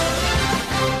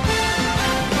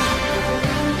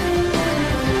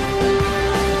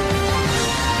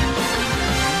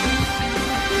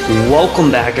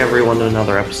Welcome back, everyone, to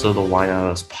another episode of the Why Not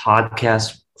Us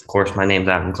podcast. Of course, my name's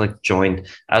Adam Glick, joined,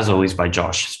 as always, by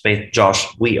Josh Spaeth. Josh,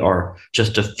 we are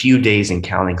just a few days and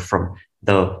counting from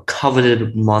the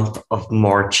coveted month of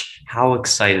March. How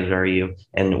excited are you?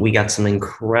 And we got some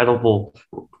incredible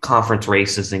conference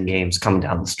races and games coming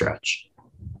down the stretch.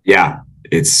 Yeah,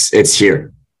 it's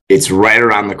here. It's right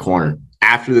around the corner.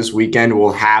 After this weekend,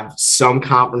 we'll have some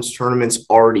conference tournaments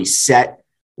already set.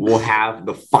 We'll have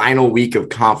the final week of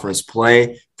conference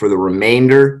play for the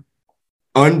remainder.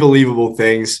 Unbelievable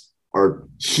things are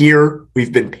here.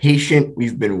 We've been patient.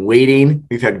 We've been waiting.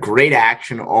 We've had great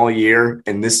action all year,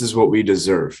 and this is what we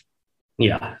deserve.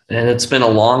 Yeah, and it's been a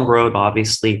long road,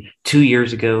 obviously. 2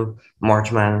 years ago,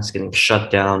 March Madness getting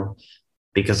shut down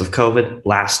because of COVID.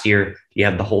 Last year, you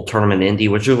had the whole tournament Indy,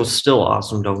 which was still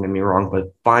awesome, don't get me wrong.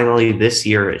 But finally, this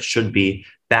year, it should be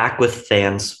back with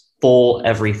fans, full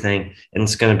everything, and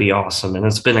it's going to be awesome. And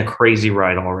it's been a crazy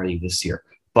ride already this year.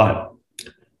 But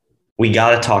we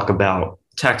got to talk about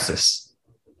Texas.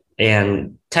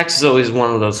 And Texas is always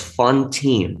one of those fun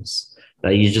teams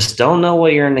that you just don't know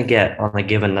what you're going to get on a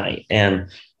given night. And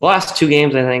the last two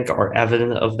games, I think, are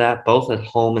evident of that, both at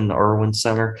home in the Irwin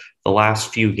Center, the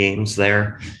last few games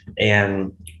there.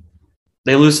 And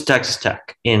they lose to Texas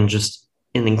Tech in just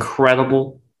an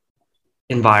incredible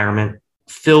environment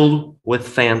filled with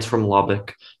fans from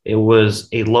Lubbock. It was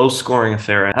a low-scoring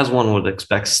affair, as one would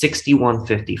expect,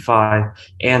 61-55.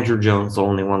 Andrew Jones, the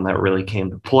only one that really came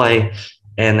to play,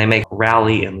 and they make a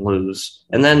rally and lose.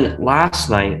 And then last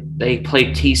night, they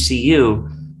played TCU,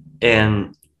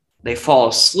 and they fall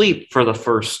asleep for the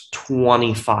first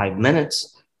 25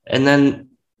 minutes, and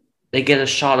then they get a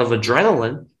shot of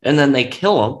adrenaline, and then they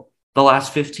kill them the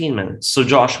last 15 minutes. So,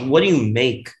 Josh, what do you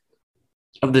make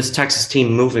of this Texas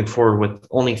team moving forward with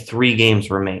only 3 games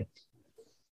remaining?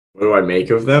 What do I make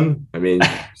of them? I mean, you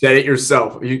said it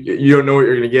yourself. You don't know what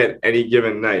you're going to get any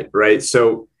given night, right?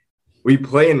 So we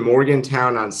play in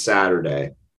Morgantown on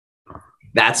Saturday.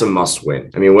 That's a must win.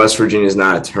 I mean, West Virginia is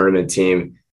not a tournament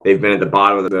team. They've been at the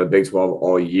bottom of the Big 12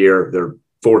 all year. They're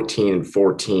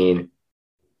 14-14.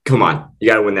 Come on, you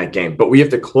got to win that game. But we have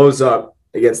to close up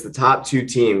against the top 2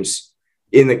 teams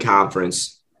in the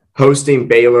conference, hosting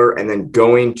Baylor, and then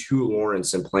going to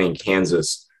Lawrence and playing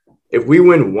Kansas. If we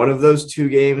win one of those 2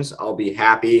 games, I'll be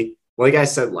happy. Like I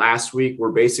said last week,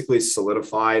 we're basically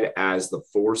solidified as the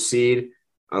 4 seed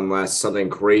unless something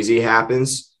crazy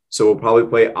happens. So we'll probably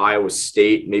play Iowa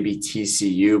State, maybe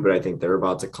TCU, but I think they're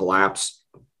about to collapse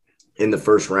in the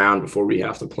first round before we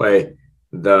have to play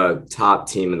the top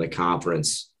team in the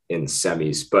conference in the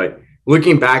semis. But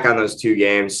looking back on those 2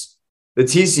 games, the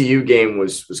TCU game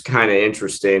was kind of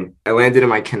interesting. I landed in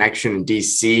my connection in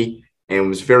DC and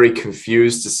was very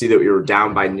confused to see that we were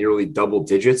down by nearly double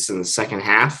digits in the second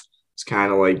half. It's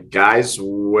kind of like, guys,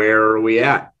 where are we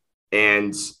at?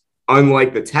 And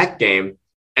unlike the Tech game,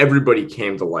 everybody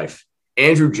came to life.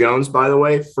 Andrew Jones, by the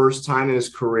way, first time in his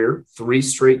career, 3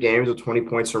 straight games with 20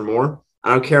 points or more.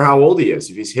 I don't care how old he is.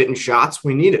 If he's hitting shots,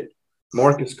 we need it.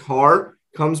 Marcus Carr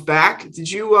comes back. Did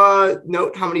you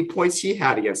note how many points he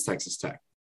had against Texas Tech?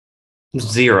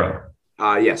 0.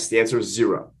 Yes, the answer is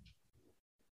 0.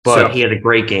 But he had a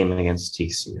great game against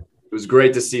TCU. It was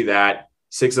great to see that.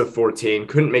 6 of 14.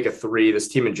 Couldn't make a 3. This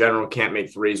team in general can't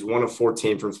make 3s. 1 of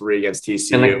 14 from 3 against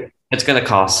TCU. And it's going to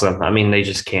cost them. I mean, they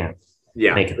just can't.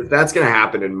 Yeah, but that's going to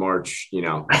happen in March. You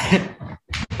know,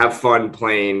 have fun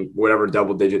playing whatever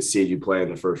double-digit seed you play in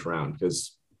the first round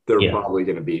because they're probably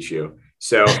going to beat you.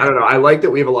 So, I don't know. I like that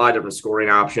we have a lot of different scoring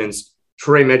options.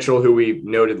 Trey Mitchell, who we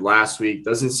noted last week,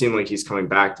 doesn't seem like he's coming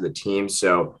back to the team.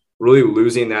 So, really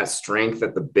losing that strength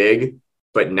at the big,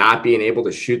 but not being able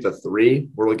to shoot the 3.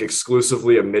 We're like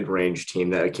exclusively a mid-range team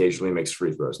that occasionally makes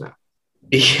free throws now.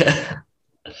 Yeah.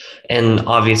 And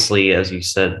obviously, as you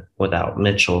said, without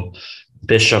Mitchell,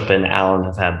 Bishop and Allen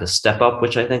have had to step up,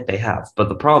 which I think they have. But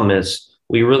the problem is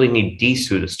we really need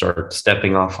Disu to start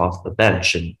stepping off the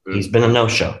bench. And he's been a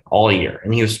no-show all year.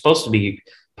 And he was supposed to be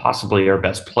possibly our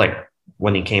best player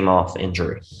when he came off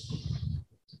injury.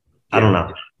 I don't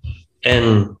know.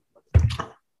 And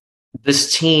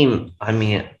this team, I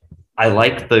mean, I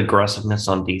like the aggressiveness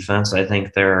on defense. I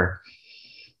think they're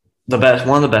one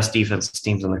of the best defensive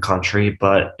teams in the country,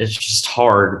 but it's just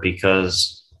hard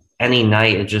because any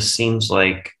night it just seems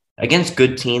like against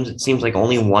good teams, it seems like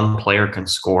only one player can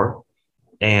score.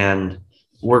 And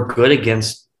we're good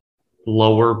against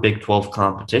lower Big 12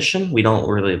 competition. We don't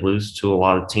really lose to a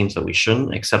lot of teams that we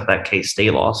shouldn't, except that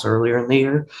K-State loss earlier in the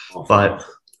year. But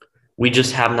we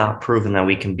just have not proven that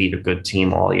we can beat a good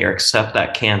team all year, except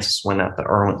that Kansas win at the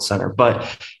Irwin Center.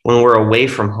 But when we're away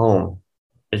from home,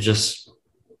 it just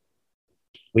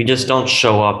We just don't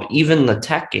show up. Even the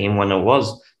Tech game when it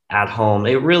was at home,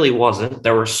 it really wasn't.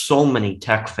 There were so many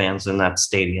Tech fans in that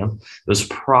stadium. It was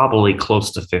probably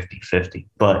close to 50-50.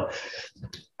 But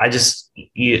I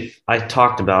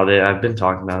talked about it. I've been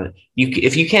talking about it.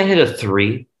 If you can't hit a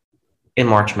three in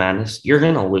March Madness, you're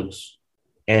going to lose.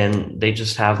 And they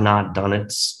just have not done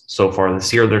it so far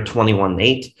this year. They're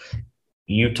 21-8.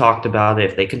 You talked about it.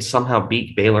 If they can somehow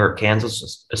beat Baylor or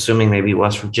Kansas, assuming they beat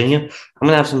West Virginia, I'm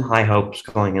going to have some high hopes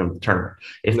going into the tournament.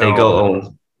 If they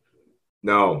go,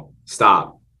 no,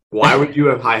 stop. Why would you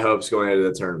have high hopes going into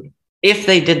the tournament? If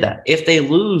they did that, if they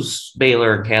lose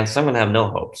Baylor and Kansas, I'm going to have no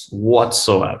hopes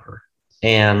whatsoever.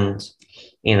 And,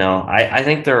 I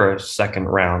think they're a second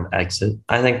round exit.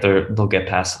 I think they'll get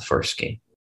past the first game.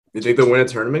 You think they'll win a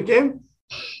tournament game?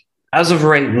 As of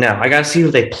right now, I got to see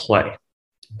who they play.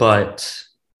 But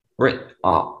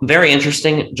very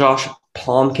interesting. Josh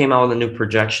Palm came out with a new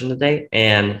projection today,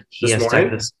 and he has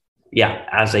Texas,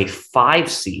 as a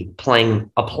 5 seed playing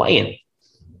a play-in.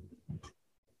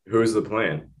 Who's the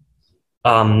play-in?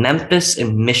 Memphis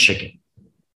and Michigan.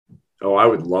 Oh, I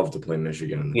would love to play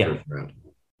Michigan in the first round.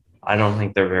 I don't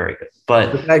think they're very good,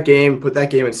 but put that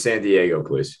game in San Diego,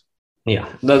 please. Yeah,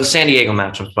 the San Diego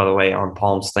matchups, by the way, on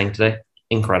Palm's thing today,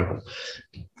 incredible.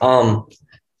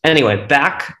 Anyway,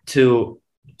 back to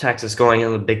Texas going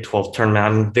into the Big 12 tournament.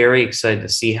 I'm very excited to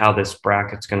see how this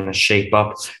bracket's going to shape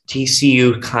up.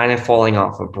 TCU kind of falling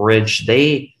off a bridge.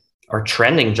 They are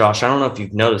trending, Josh. I don't know if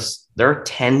you've noticed. They're a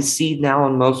 10 seed now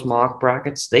in most mock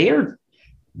brackets. They are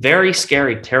very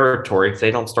scary territory if they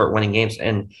don't start winning games.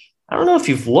 And I don't know if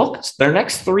you've looked. Their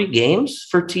next 3 games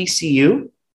for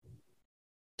TCU,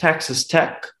 Texas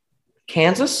Tech,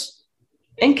 Kansas,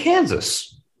 and Kansas.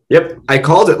 Yep, I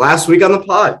called it last week on the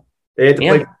pod. They had to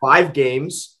play 5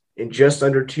 games in just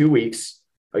under 2 weeks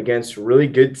against really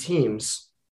good teams.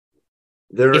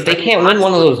 If they can't win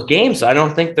one of those games, I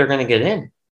don't think they're going to get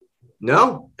in.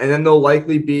 No, and then they'll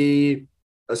likely be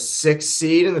a 6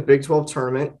 seed in the Big 12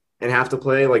 tournament and have to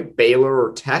play like Baylor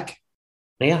or Tech.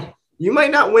 Yeah. You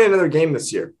might not win another game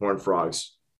this year, Horned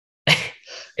Frogs.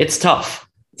 It's tough.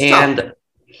 Tough.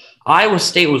 Iowa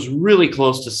State was really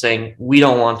close to saying, we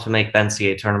don't want to make the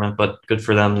NCAA tournament, but good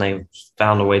for them. They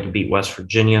found a way to beat West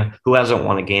Virginia, who hasn't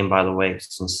won a game, by the way,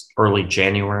 since early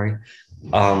January.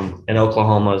 And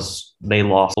they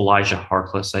lost Elijah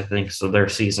Harkless, I think, so their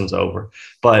season's over.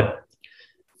 But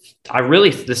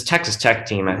this Texas Tech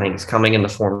team, I think, is coming into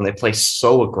form. They play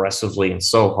so aggressively and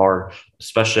so hard,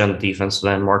 especially on the defensive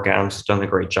end. Mark Adams has done a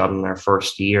great job in their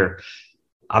first year.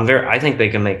 I think they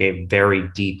can make a very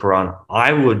deep run.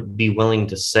 I would be willing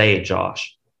to say,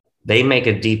 Josh, they make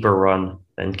a deeper run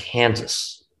than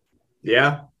Kansas.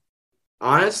 Yeah.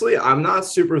 Honestly, I'm not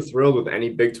super thrilled with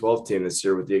any Big 12 team this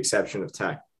year, with the exception of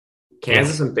Tech.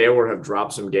 Kansas and Baylor have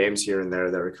dropped some games here and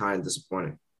there that are kind of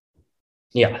disappointing.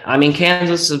 Yeah, I mean,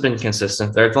 Kansas has been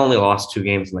consistent. They've only lost 2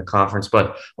 games in the conference,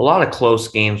 but a lot of close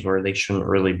games where they shouldn't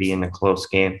really be in a close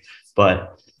game.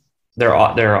 But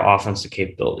their offensive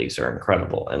capabilities are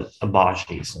incredible, and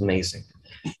Abaji is amazing.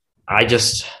 It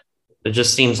just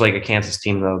seems like a Kansas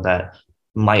team, though, that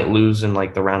might lose in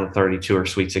like the round of 32 or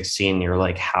Sweet 16. You're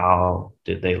like, how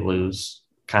did they lose?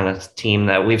 Kind of team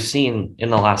that we've seen in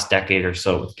the last decade or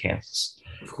so with Kansas.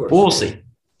 Of course. But we'll see.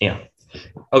 Yeah.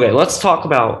 Okay, let's talk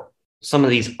about some of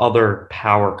these other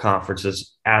power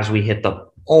conferences as we hit the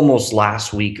almost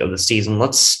last week of the season.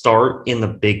 Let's start in the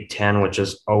Big Ten, which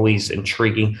is always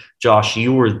intriguing. Josh,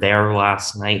 you were there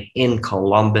last night in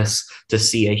Columbus to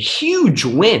see a huge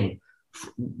win,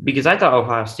 because I thought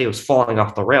Ohio State was falling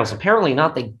off the rails. Apparently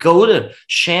not. They go to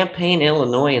Champaign,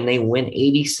 Illinois, and they win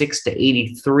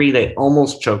 86-83. They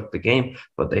almost choked the game,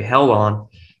 but they held on.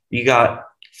 You got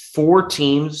 5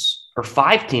 teams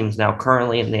now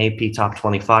currently in the AP Top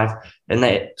 25, and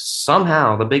they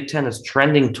somehow the Big Ten is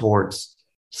trending towards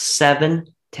 7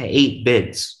 to 8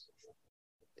 bids.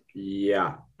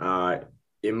 Yeah,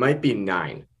 it might be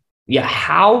 9. Yeah,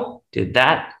 how did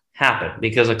that happen?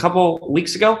 Because a couple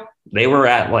weeks ago, they were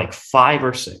at like 5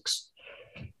 or 6.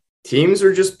 Teams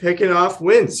are just picking off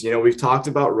wins. We've talked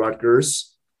about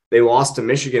Rutgers. They lost to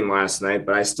Michigan last night,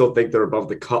 but I still think they're above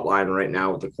the cut line right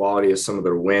now with the quality of some of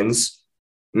their wins.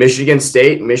 Michigan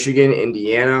State, Michigan,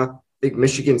 Indiana. I think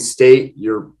Michigan State,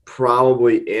 you're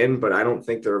probably in, but I don't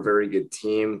think they're a very good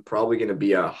team. Probably going to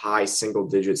be a high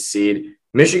single-digit seed.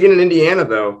 Michigan and Indiana,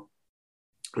 though,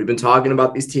 we've been talking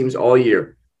about these teams all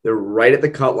year. They're right at the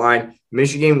cut line.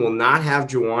 Michigan will not have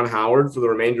Juwan Howard for the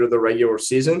remainder of the regular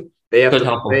season. They have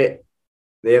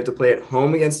to play at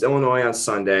home against Illinois on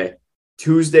Sunday.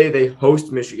 Tuesday, they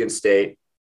host Michigan State.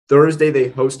 Thursday, they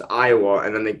host Iowa,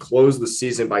 and then they close the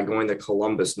season by going to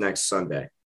Columbus next Sunday.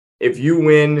 if you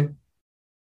win,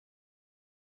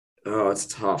 it's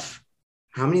tough.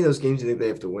 How many of those games do you think they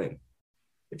have to win?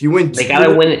 If you win They two,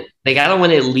 gotta win it. They gotta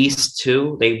win at least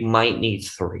two. They might need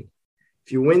three.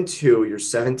 if you win two, you're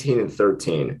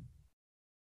 17-13.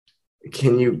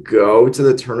 Can you go to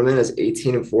the tournament as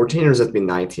 18-14, or does that have to be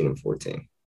 19-14?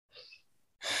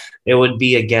 It would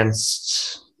be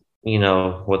against,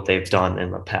 what they've done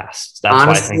in the past. That's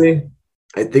Honestly,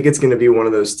 I think it's going to be one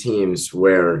of those teams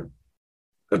where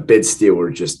a bid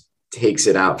stealer just takes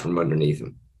it out from underneath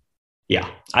them. Yeah,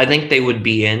 I think they would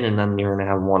be in, and then you're going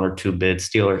to have one or two bid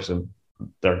stealers, and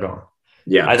they're gone.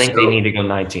 Yeah, I think they need to go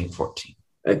 19-14.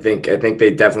 I think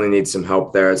they definitely need some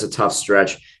help there. It's a tough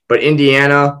stretch. But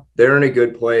Indiana, they're in a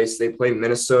good place. They play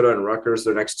Minnesota and Rutgers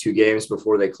their next two games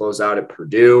before they close out at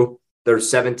Purdue. They're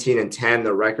 17-10.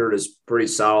 Their record is pretty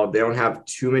solid. They don't have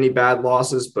too many bad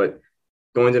losses, but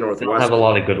going to Northwestern, they don't have a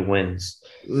lot of good wins.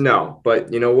 No,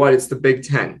 but you know what? It's the Big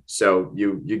Ten. So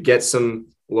you get some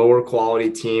lower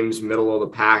quality teams, middle of the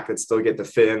pack that still get to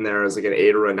fit in there as like an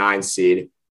 8 or a 9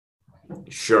 seed.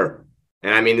 Sure.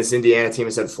 And I mean, this Indiana team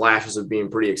has had flashes of being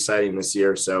pretty exciting this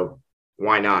year. So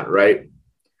why not, right?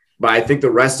 But I think the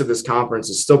rest of this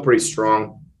conference is still pretty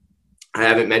strong. I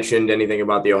haven't mentioned anything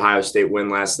about the Ohio State win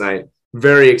last night.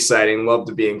 Very exciting. Love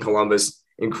to be in Columbus.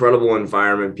 Incredible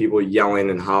environment. People yelling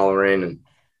and hollering and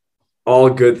all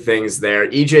good things there.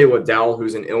 EJ Liddell,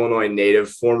 who's an Illinois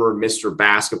native, former Mr.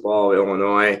 Basketball of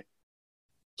Illinois,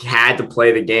 he had to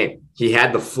play the game. He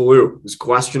had the flu. It was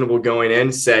questionable going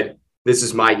in, said, this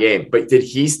is my game. But did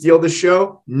he steal the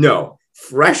show? No.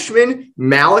 Freshman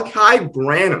Malachi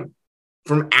Branham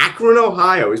from Akron,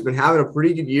 Ohio, who's been having a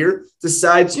pretty good year,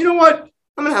 decides, you know what?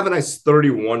 I'm going to have a nice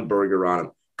 31 burger on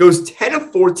him. Goes 10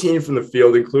 of 14 from the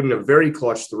field, including a very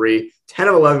clutch 3, 10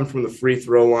 of 11 from the free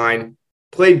throw line.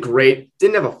 Played great.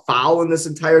 Didn't have a foul in this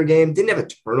entire game. Didn't have a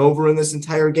turnover in this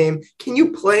entire game. Can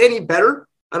you play any better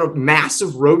on a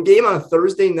massive road game on a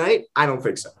Thursday night? I don't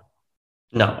think so.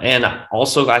 No, and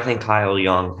also I think Kyle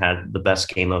Young had the best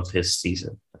game of his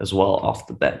season as well off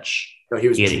the bench. No, he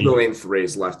was drilling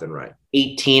threes left and right.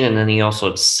 18, and then he also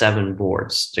had 7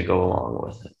 boards to go along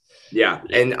with it. Yeah,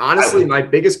 and honestly, my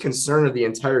biggest concern of the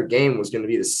entire game was going to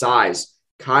be the size.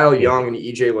 Kyle Young and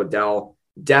EJ Liddell,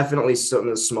 definitely some of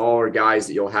the smaller guys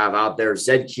that you'll have out there.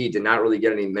 Zed Key did not really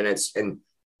get any minutes, and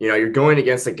you're going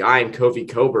against a guy in Kofi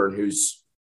Coburn who's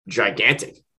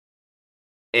gigantic.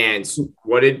 And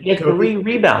what did he had 3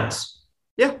 rebounds?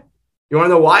 Yeah, you want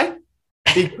to know why?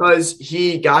 Because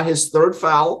he got his 3rd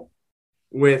foul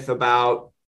with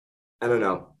about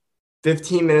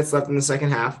 15 minutes left in the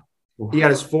second half. He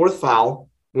got his 4th foul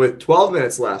with 12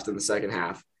 minutes left in the second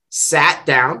half, sat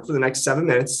down for the next 7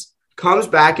 minutes, comes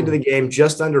back into the game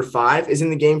just under 5, is in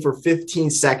the game for 15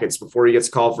 seconds before he gets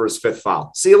called for his 5th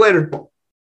foul. See you later.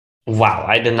 Wow,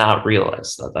 I did not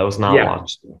realize that. That was not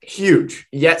watched. Huge.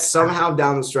 Yet somehow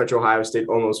down the stretch, Ohio State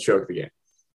almost choked the game.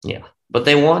 Yeah, but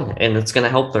they won, and it's going to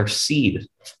help their seed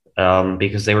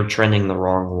because they were trending the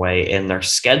wrong way. And their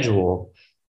schedule,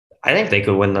 I think they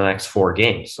could win the next 4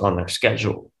 games on their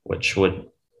schedule,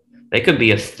 they could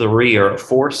be a 3 or a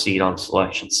 4 seed on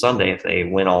Selection Sunday if they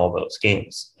win all of those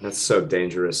games. That's so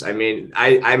dangerous. I mean,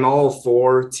 I'm all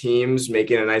for teams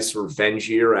making a nice revenge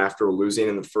year after losing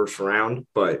in the first round,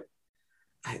 but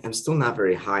I'm still not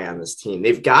very high on this team.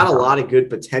 They've got a lot of good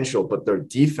potential, but their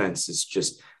defense is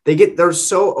just they're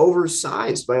so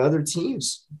oversized by other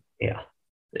teams. Yeah,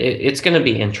 it's going to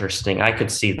be interesting. I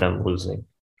could see them losing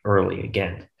early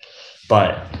again,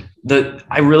 but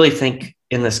I really think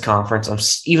in this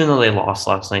conference, even though they lost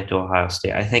last night to Ohio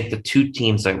State, I think the 2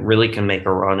 teams that really can make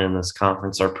a run in this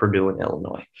conference are Purdue and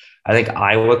Illinois. I think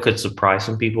Iowa could surprise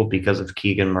some people because of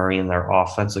Keegan Murray and their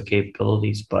offensive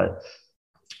capabilities, but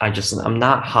I'm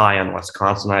not high on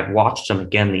Wisconsin. I've watched them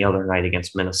again the other night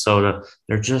against Minnesota.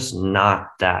 They're just not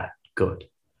that good.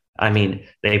 I mean,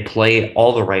 they play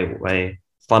all the right way,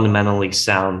 fundamentally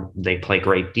sound. They play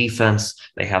great defense.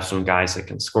 They have some guys that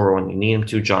can score when you need them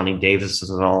to. Johnny Davis is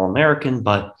an All-American,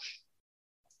 but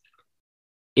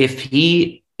if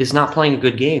he is not playing a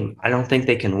good game, I don't think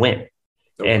they can win.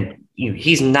 Nope. And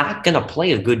he's not going to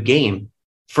play a good game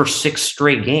for 6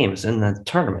 straight games in the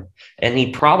tournament. And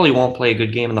he probably won't play a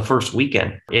good game in the first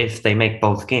weekend if they make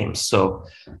both games. So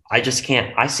I just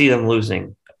can't. I see them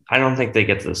losing. I don't think they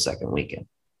get to the second weekend,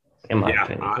 in my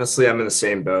opinion. Honestly, I'm in the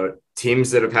same boat. Teams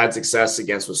that have had success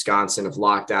against Wisconsin have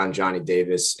locked down Johnny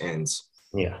Davis. And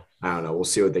I don't know. We'll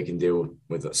see what they can do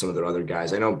with some of their other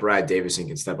guys. I know Brad Davison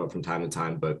can step up from time to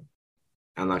time, but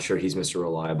I'm not sure he's Mr.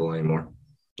 Reliable anymore.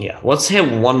 Yeah. Let's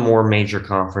hit one more major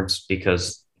conference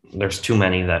because there's too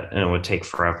many and it would take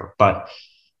forever. But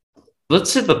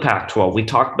let's hit the Pac-12. We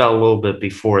talked about a little bit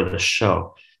before the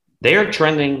show. They are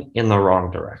trending in the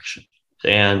wrong direction.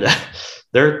 And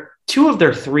they're two of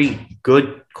their three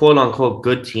good, quote unquote,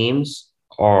 good teams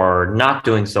are not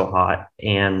doing so hot.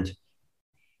 And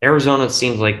Arizona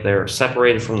seems like they're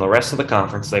separated from the rest of the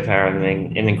conference. They've had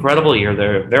an incredible year.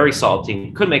 They're a very solid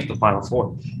team, could make the Final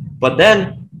Four. But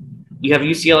then you have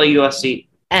UCLA, USC,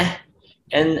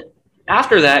 and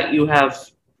after that, you have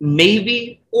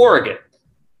maybe Oregon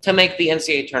to make the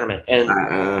NCAA tournament. And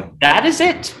that is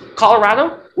it.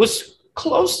 Colorado was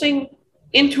closing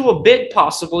into a bid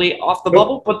possibly off the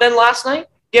bubble, but then last night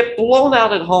get blown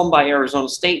out at home by Arizona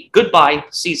State. Goodbye,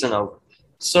 season over.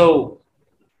 So,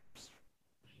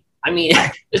 I mean,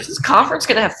 is this conference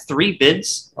going to have 3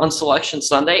 bids on Selection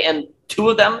Sunday, and 2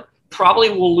 of them probably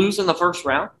will lose in the first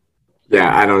round?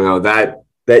 Yeah, I don't know. That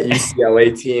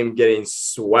UCLA team getting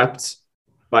swept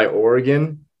by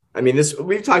Oregon. I mean,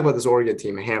 we've talked about this Oregon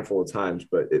team a handful of times,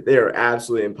 but they are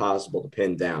absolutely impossible to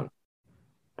pin down.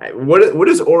 What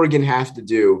does Oregon have to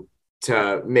do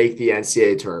to make the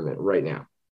NCAA tournament right now?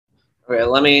 Okay,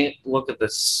 let me look at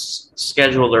this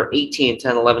schedule. They're 18,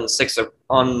 10, 11, 6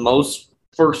 on most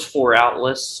first 4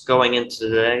 outlets going into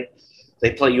today.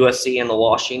 They play USC and the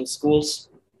Washington schools.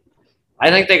 I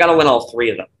think they got to win all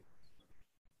 3 of them.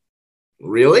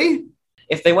 Really?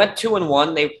 If they went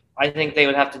 2-1, I think they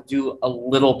would have to do a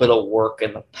little bit of work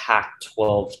in the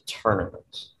Pac-12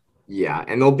 tournament. Yeah,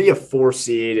 and they'll be a 4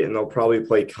 seed, and they'll probably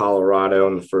play Colorado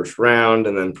in the first round,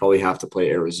 and then probably have to play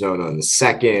Arizona in the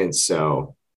second.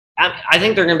 So I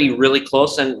think they're going to be really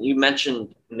close. And you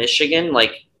mentioned Michigan.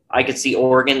 Like, I could see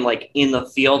Oregon like in the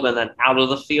field and then out of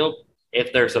the field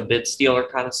if there's a bid stealer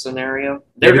kind of scenario.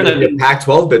 They're going to be a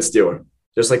Pac-12 bid stealer,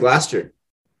 just like last year.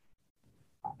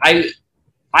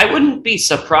 I wouldn't be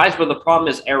surprised, but the problem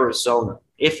is Arizona.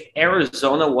 If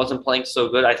Arizona wasn't playing so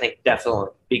good, I think definitely,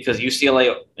 because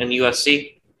UCLA and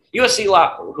USC,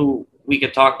 who we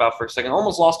could talk about for a second,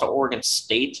 almost lost to Oregon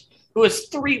State, who has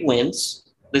 3 wins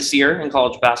this year in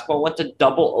college basketball, went to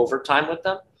double overtime with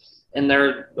them, and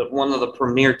they're one of the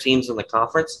premier teams in the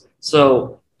conference.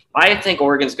 So I think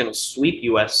Oregon's going to sweep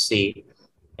USC,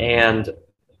 and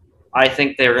I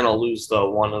think they're going to lose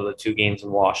one of the 2 games in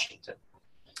Washington.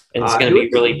 And it's going to be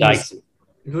really dicey.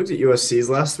 If you looked at USC's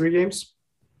last 3 games,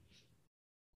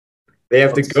 they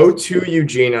have to go to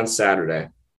Eugene on Saturday.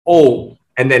 And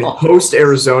then host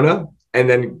Arizona, and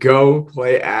then go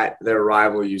play at their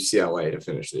rival UCLA to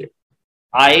finish the year.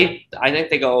 I think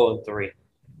they go 0-3.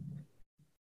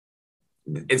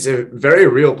 It's a very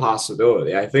real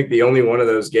possibility. I think the only one of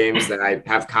those games that I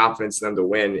have confidence in them to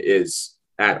win is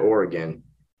at Oregon.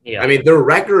 Yeah. I mean, their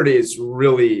record is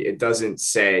really, it doesn't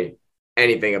say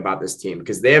anything about this team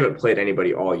because they haven't played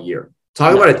anybody all year.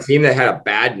 Talk about a team that had a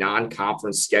bad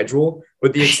non-conference schedule,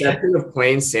 with the exception of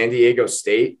playing San Diego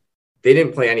State. They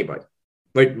didn't play anybody.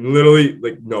 Like, literally,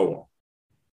 like, no one.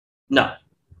 No.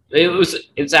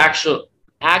 It's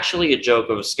actually a joke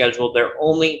of a schedule. They're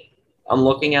only, I'm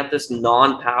looking at this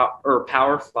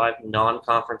Power 5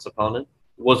 non-conference opponent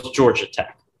was Georgia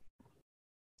Tech.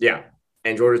 Yeah.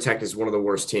 And Georgia Tech is one of the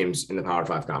worst teams in the Power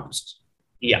 5 conferences.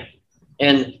 Yeah.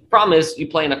 And problem is, you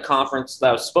play in a conference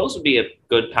that was supposed to be a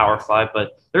good Power 5,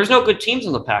 but there's no good teams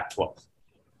in the Pac-12.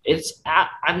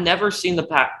 I've never seen the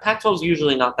Pac-12 is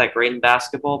usually not that great in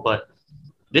basketball, but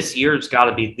this year it's got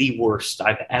to be the worst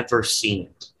I've ever seen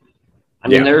it. I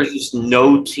mean, there's just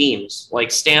no teams.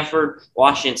 Like Stanford,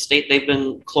 Washington State, they've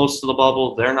been close to the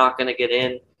bubble. They're not going to get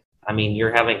in. I mean,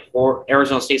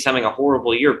 Arizona State's having a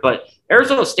horrible year, but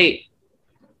Arizona State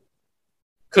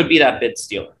could be that bid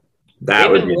stealer.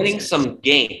 They've been winning some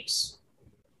games.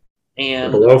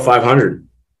 And below 500.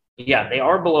 Yeah, they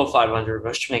are below 500,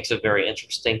 which makes it very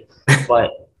interesting.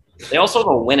 But they also have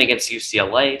a win against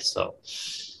UCLA, so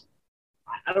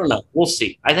I don't know. We'll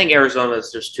see. I think Arizona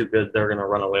is just too good. They're going to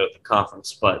run away with the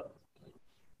conference. But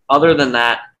other than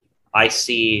that, I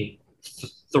see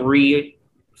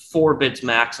 4 bids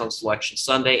max on Selection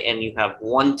Sunday, and you have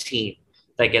 1 team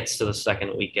that gets to the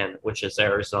second weekend, which is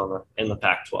Arizona in the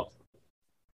Pac-12.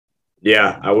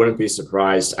 Yeah, I wouldn't be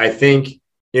surprised. I think,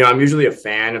 I'm usually a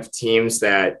fan of teams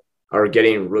that are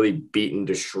getting really beaten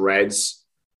to shreds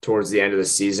towards the end of the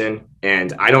season.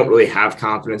 And I don't really have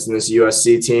confidence in this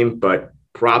USC team, but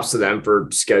props to them for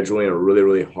scheduling a really,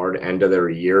 really hard end of their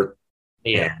year.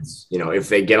 Yeah. And, if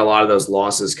they get a lot of those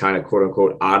losses kind of quote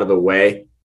unquote out of the way,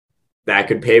 that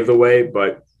could pave the way.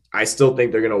 But I still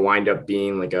think they're going to wind up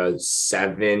being like a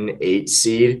 7-8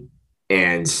 seed.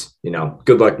 And,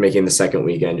 good luck making the second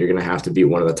weekend. You're going to have to beat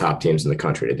one of the top teams in the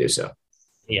country to do so.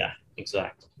 Yeah,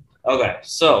 exactly. Okay,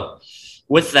 so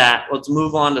with that, let's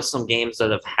move on to some games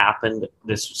that have happened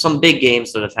some big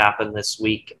games that have happened this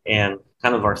week and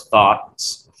kind of our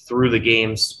thoughts through the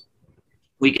games.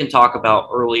 We can talk about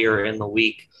earlier in the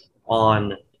week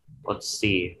on, let's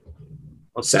see.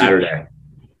 Saturday.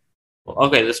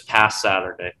 Okay, this past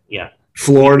Saturday. Yeah.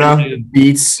 Florida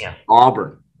beats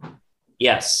Auburn.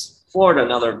 Yes. Florida,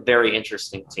 another very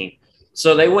interesting team.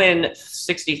 So they win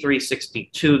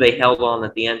 63-62. They held on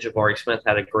at the end. Jabari Smith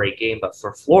had a great game. But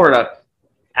for Florida,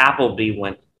 Appleby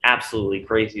went absolutely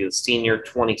crazy. The senior,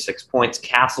 26 points.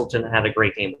 Castleton had a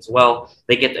great game as well.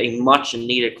 They get a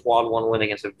much-needed quad one win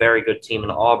against a very good team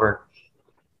in Auburn.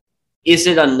 Is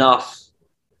it enough,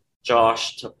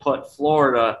 Josh, to put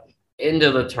Florida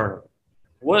into the tournament?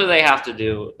 What do they have to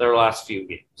do their last few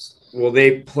games? Well,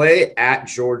 they play at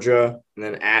Georgia and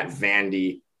then at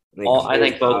Vandy. I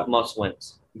think both must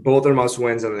wins. Both are must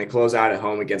wins, and then they close out at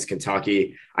home against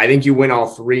Kentucky. I think you win all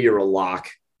three, you're a lock.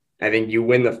 I think you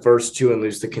win the first two and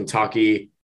lose to Kentucky.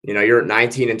 You're at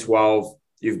 19-12.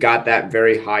 You've got that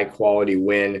very high quality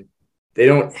win. They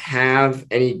don't have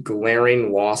any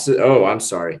glaring losses. Oh, I'm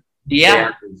sorry.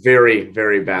 Yeah. Very,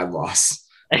 very bad loss.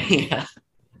 Yeah.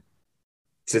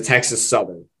 To Texas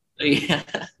Southern. Yeah.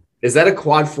 Is that a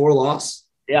quad 4 loss?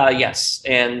 Yeah, yes.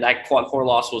 And that quad 4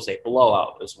 loss was a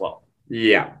blowout as well.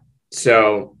 Yeah.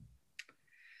 So,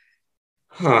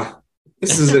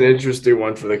 this is an interesting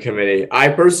one for the committee. I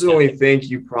personally think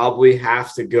you probably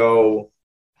have to go,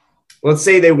 let's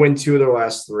say they win 2 of their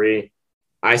last 3.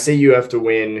 I say you have to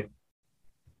win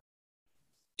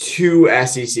 2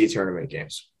 SEC tournament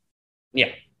games.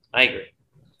 Yeah, I agree.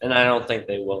 And I don't think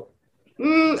they will.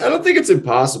 I don't think it's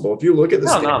impossible. If you look at the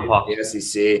standings of the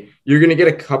SEC, you're going to get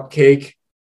a cupcake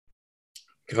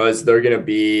because they'll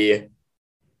be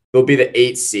the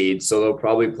 8th seed. So they'll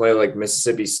probably play like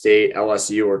Mississippi State,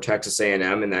 LSU, or Texas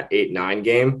A&M in that 8-9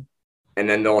 game. And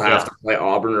then they'll have to play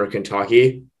Auburn or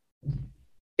Kentucky.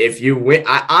 If you win,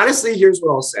 honestly, here's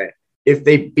what I'll say. If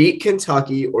they beat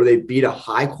Kentucky or they beat a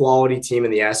high-quality team in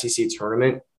the SEC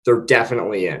tournament, they're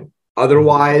definitely in.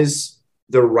 Otherwise,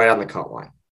 they're right on the cut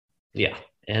line. Yeah,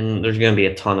 and there's going to be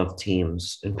a ton of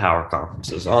teams in power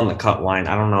conferences on the cut line.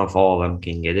 I don't know if all of them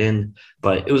can get in,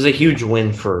 but it was a huge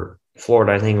win for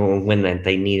Florida. I think it was a win that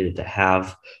they needed to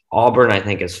have. Auburn, I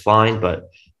think, is fine, but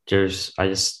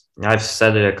I've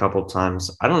said it a couple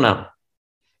times. I don't know.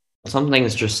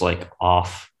 Something's just like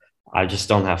off. I just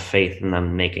don't have faith in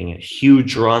them making a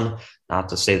huge run. Not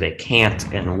to say they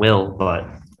can't and will, but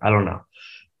I don't know.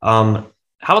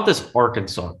 How about this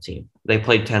Arkansas team? They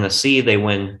played Tennessee. They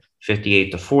win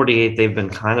 58-48. They've been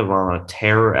kind of on a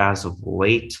tear as of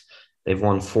late. They've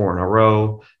won 4 in a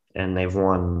row, and they've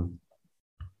won,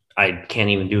 I can't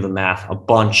even do the math, a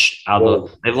bunch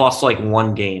they've lost like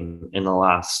 1 game in the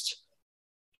last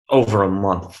over a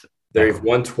month. They've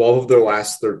won 12 of their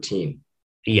last 13.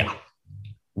 Yeah.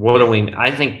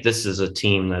 I think this is a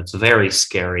team that's very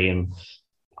scary and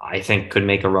I think could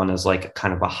make a run as like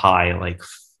kind of a high, like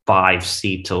 5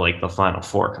 seed to like the Final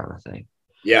Four kind of thing.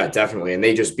 Yeah, definitely. And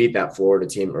they just beat that Florida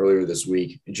team earlier this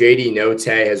week. JD Note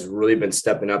has really been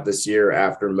stepping up this year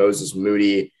after Moses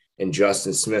Moody and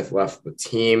Justin Smith left the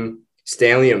team.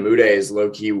 Stanley Amude is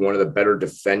low-key one of the better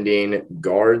defending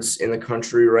guards in the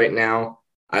country right now.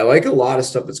 I like a lot of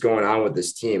stuff that's going on with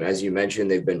this team. As you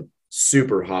mentioned, they've been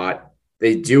super hot.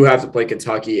 They do have to play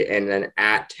Kentucky and then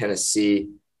at Tennessee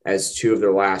as 2 of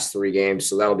their last 3 games,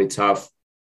 so that'll be tough.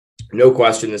 No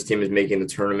question this team is making the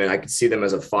tournament. I could see them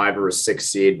as a 5 or a 6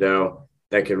 seed, though.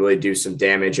 That could really do some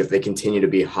damage if they continue to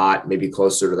be hot, maybe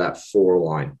closer to that 4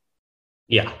 line.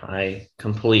 Yeah, I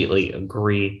completely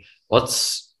agree.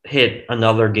 Let's hit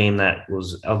another game that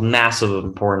was of massive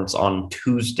importance on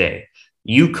Tuesday.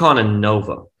 UConn and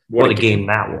Nova. What a game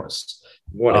that was.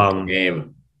 What a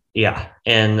game. Yeah,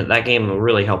 and that game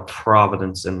really helped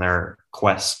Providence in their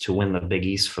quest to win the Big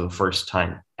East for the first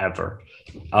time ever.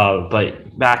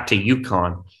 But back to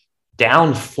UConn,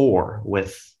 down 4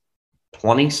 with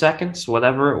 20 seconds,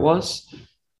 whatever it was,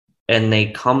 and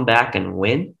they come back and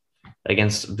win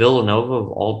against Villanova of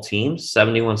all teams,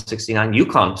 71-69.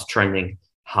 UConn's trending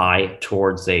high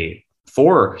towards a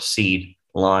 4 seed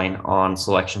line on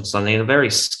Selection Sunday, and a very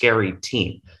scary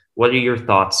team. What are your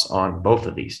thoughts on both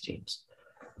of these teams?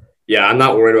 Yeah, I'm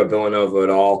not worried about Villanova at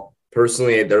all.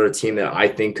 Personally, they're a team that I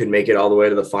think could make it all the way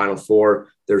to the Final Four.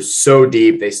 They're so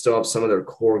deep. They still have some of their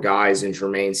core guys in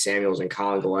Jermaine Samuels and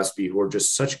Colin Gillespie, who are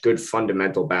just such good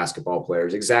fundamental basketball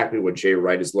players. Exactly what Jay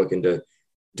Wright is looking to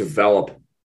develop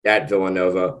at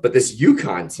Villanova. But this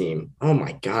UConn team, oh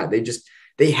my God,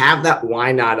 they have that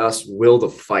why not us will to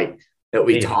fight that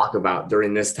we talk about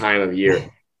during this time of year.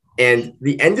 And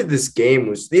the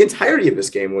entirety of this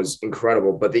game was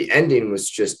incredible, but the ending was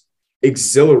just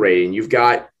exhilarating. You've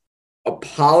got a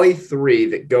poly 3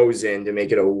 that goes in to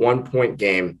make it a 1-point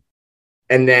game.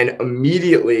 And then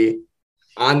immediately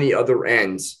on the other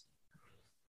end,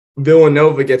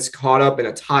 Villanova gets caught up in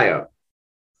a tie-up.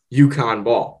 UConn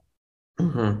ball.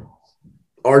 Mm-hmm.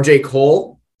 RJ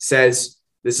Cole says,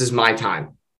 "This is my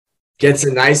time." Gets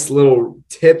a nice little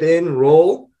tip in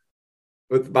roll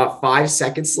with about 5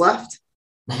 seconds left.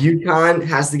 UConn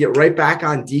has to get right back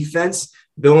on defense.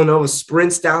 Villanova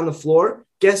sprints down the floor.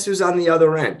 Guess who's on the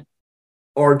other end?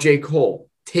 RJ Cole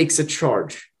takes a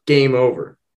charge. Game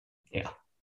over. Yeah.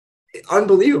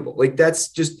 Unbelievable. Like, that's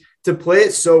just to play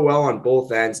it so well on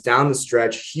both ends down the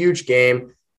stretch. Huge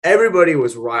game. Everybody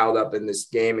was riled up in this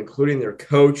game, including their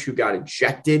coach, who got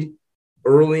ejected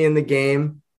early in the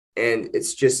game. And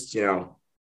it's just,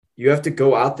 you have to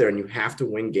go out there and you have to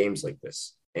win games like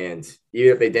this. And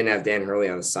even if they didn't have Dan Hurley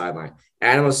on the sideline,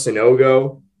 Adam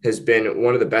Sanogo has been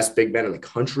one of the best big men in the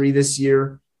country this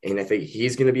year. And I think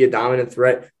he's going to be a dominant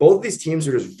threat. Both of these teams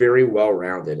are just very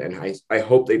well-rounded. And I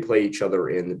hope they play each other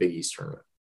in the Big East tournament.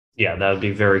 Yeah, that would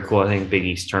be very cool. I think Big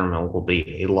East tournament will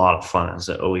be a lot of fun, as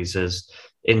it always is,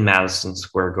 in Madison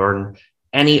Square Garden.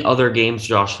 Any other games,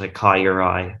 Josh, that caught your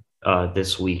eye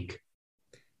this week?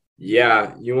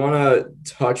 Yeah, you want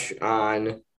to touch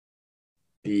on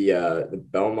the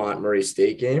Belmont Murray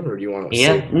State game, or do you want to?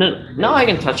 Yeah, no, I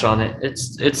can touch on it.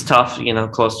 It's tough,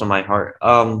 close to my heart.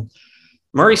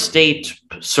 Murray State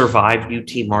survived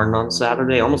UT Martin on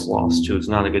Saturday, almost lost to. It's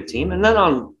not a good team. And then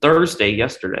on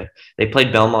yesterday, they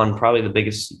played Belmont, probably the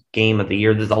biggest game of the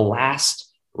year. The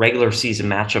last regular season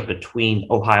matchup between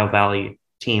Ohio Valley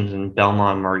teams and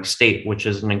Belmont and Murray State, which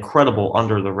is an incredible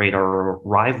under-the-radar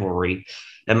rivalry.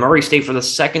 And Murray State, for the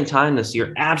second time this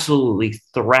year, absolutely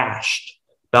thrashed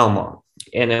Belmont.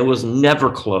 And it was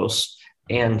never close.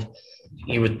 And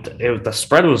the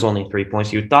spread was only 3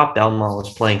 points. You thought Belmont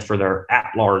was playing for their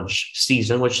at-large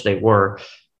season, which they were,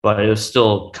 but it was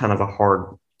still kind of a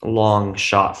hard, long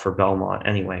shot for Belmont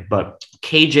anyway. But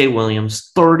KJ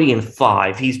Williams,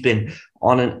 30-5. He's been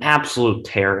on an absolute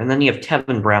tear. And then you have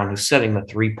Tevin Brown, who's setting the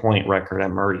 3-point record at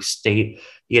Murray State.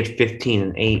 He had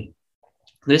 15-8.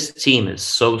 This team is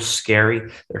so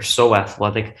scary. They're so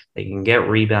athletic. They can get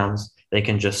rebounds. They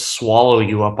can just swallow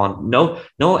you up on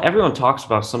everyone talks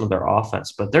about some of their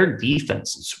offense, but their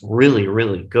defense is really,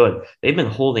 really good. They've been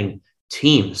holding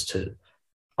teams to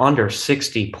under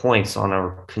 60 points on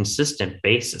a consistent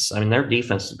basis. I mean, their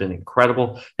defense has been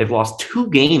incredible. They've lost 2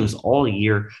 games all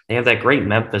year. They have that great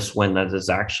Memphis win that is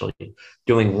actually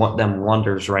doing them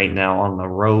wonders right now on the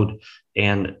road.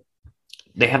 And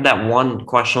they have that one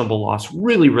questionable loss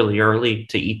really, really early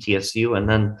to ETSU, and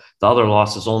then the other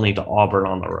loss is only to Auburn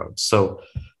on the road. So,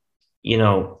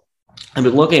 I've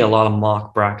been looking at a lot of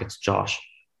mock brackets, Josh.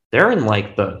 They're in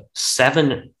like the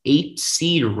 7-8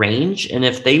 seed range. And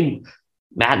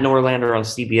Matt Norlander on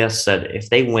CBS said if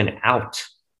they win out,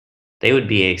 they would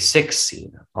be a 6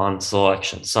 seed on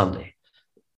Selection Sunday.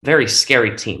 Very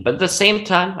scary team. But at the same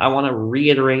time, I want to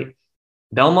reiterate,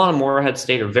 Belmont and Morehead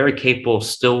State are very capable of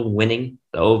still winning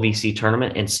the OVC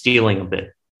tournament and stealing a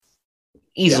bid.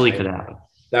 Easily could happen.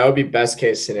 That would be best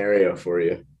case scenario for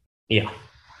you. Yeah.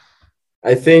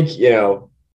 I think,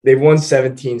 they've won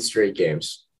 17 straight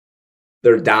games.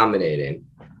 They're dominating.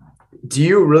 Do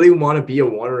you really want to be a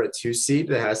 1 or a 2 seed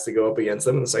that has to go up against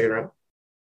them in the second round?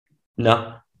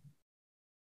 No.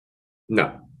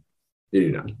 No, you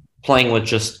do not. Playing with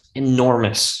just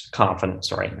enormous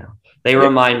confidence right now. They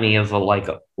remind me of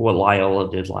what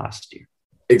Loyola did last year.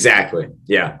 Exactly.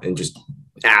 Yeah. And just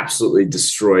absolutely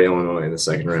destroy Illinois in the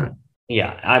second round.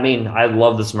 Yeah. I mean, I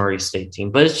love this Murray State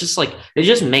team, but it's just it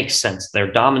just makes sense.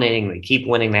 They're dominating. They keep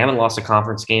winning. They haven't lost a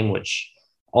conference game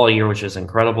all year, which is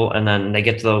incredible. And then they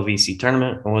get to the OVC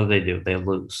tournament. And what do? They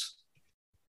lose.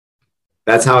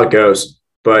 That's how it goes.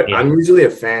 But yeah. I'm usually a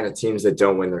fan of teams that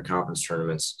don't win their conference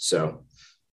tournaments. So.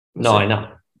 I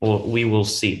know. Well, we will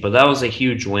see. But that was a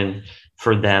huge win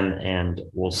for them, and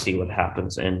we'll see what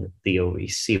happens in the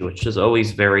OVC, which is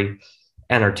always very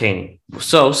entertaining.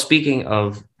 So speaking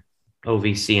of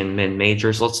OVC and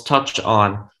mid-majors, let's touch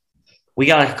on – we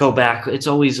got to go back. It's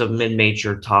always a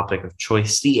mid-major topic of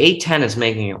choice. The A-10 is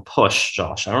making a push,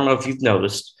 Josh. I don't know if you've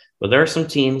noticed, but there are some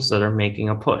teams that are making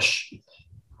a push.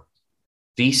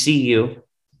 VCU,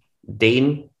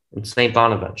 Dayton, and St.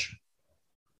 Bonaventure.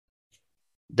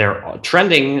 They're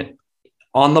trending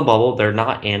on the bubble. They're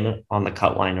not in on the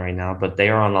cut line right now, but they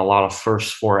are on a lot of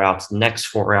first 4 outs, next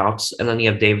 4 outs. And then you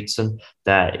have Davidson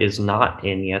that is not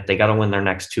in yet. They got to win their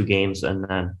next 2 games. And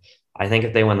then I think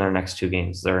if they win their next 2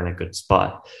 games, they're in a good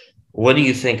spot. What do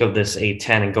you think of this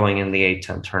A10 and going in the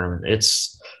A10 tournament?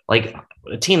 It's like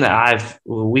a team that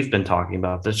we've been talking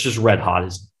about that's just red hot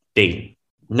is Dayton.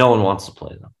 No one wants to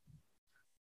play them.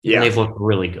 And Yeah. they've looked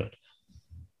really good.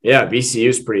 Yeah. VCU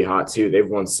is pretty hot too. They've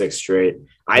won 6 straight.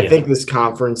 I Yeah. think this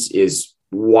conference is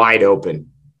wide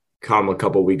open come a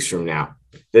couple weeks from now.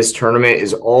 This tournament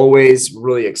is always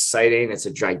really exciting. It's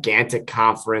a gigantic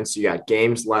conference. You got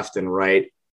games left and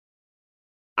right.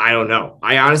 I don't know.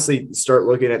 I honestly start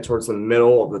looking at towards the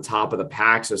middle of the top of the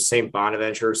pack. So St.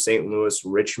 Bonaventure, St. Louis,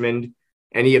 Richmond,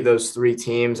 any of those three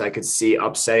teams, I could see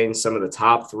upsetting some of the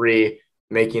top three,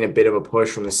 making a bit of a push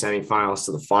from the semifinals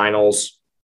to the finals.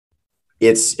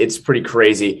 It's pretty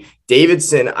crazy.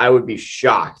 Davidson, I would be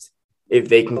shocked if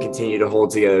they can continue to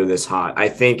hold together this hot. I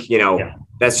think, Yeah.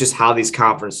 that's just how these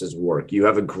conferences work. You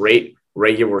have a great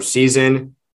regular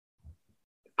season.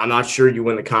 I'm not sure you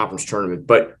win the conference tournament,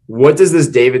 but what does this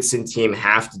Davidson team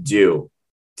have to do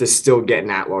to still get an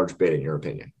at-large bid, in your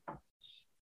opinion?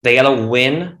 They got to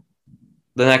win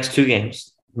the next two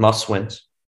games, must wins.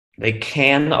 They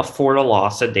can afford a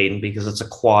loss at Dayton because it's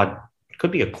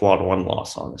could be a quad one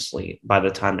loss, honestly, by the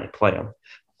time they play them.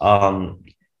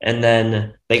 And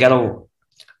then they got to,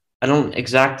 I don't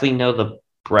exactly know the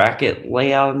bracket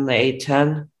layout in the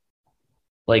A10.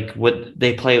 Like, would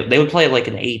they play? They would play like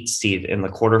an 8 seed in the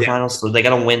Yeah. quarterfinals, so they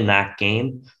got to win that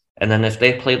game. And then if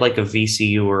they played like a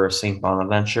VCU or a St.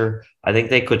 Bonaventure, I think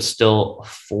they could still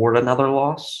afford another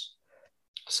loss.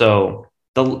 So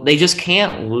they just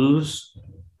can't lose.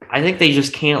 I think they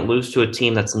just can't lose to a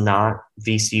team that's not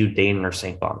VCU, Dayton, or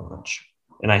St. Bonaventure.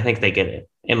 And I think they get it,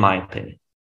 in my opinion.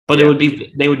 But it Yeah. would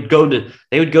be they would go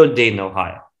to Dayton,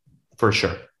 Ohio, for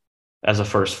sure, as a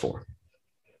first four.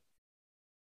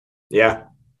 Yeah.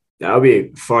 That would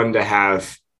be fun to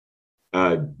have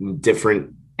a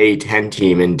different A10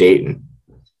 team in Dayton.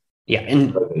 Yeah,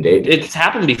 and Dayton. it's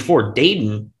happened before.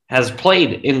 Dayton has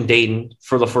played in Dayton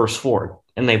for the first four,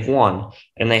 and they've won,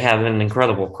 and they have an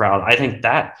incredible crowd. I think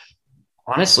that,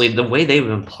 honestly, the way they've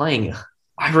been playing,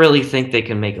 I really think they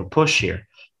can make a push here.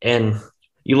 And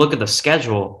you look at the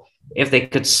schedule, if they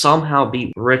could somehow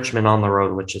beat Richmond on the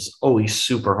road, which is always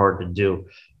super hard to do,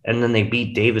 and then they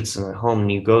beat Davidson at home,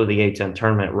 and you go to the A10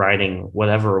 tournament riding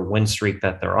whatever win streak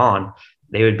that they're on,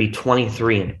 they would be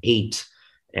 23-8.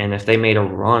 And if they made a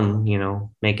run,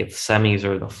 make it the semis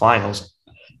or the finals,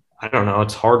 I don't know.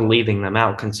 It's hard leaving them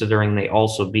out considering they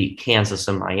also beat Kansas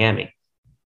and Miami.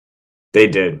 They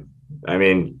did. I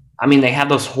mean, they had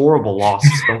those horrible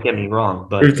losses. Don't get me wrong,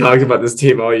 but we've talked about this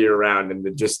team all year round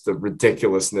and just the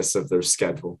ridiculousness of their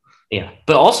schedule. yeah.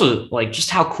 But also, like, just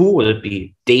how cool would it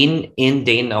be? Dayton in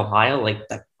Dayton, Ohio, like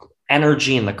the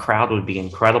energy in the crowd would be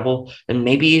incredible. And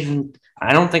maybe even,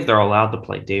 I don't think they're allowed to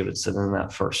play Davidson in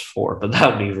that first four, but that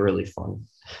would be really fun.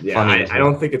 Yeah, I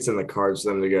don't think it's in the cards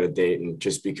for them to go to Dayton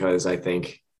just because I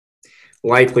think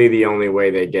likely the only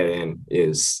way they get in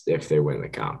is if they win the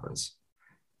conference.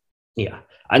 Yeah.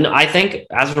 I think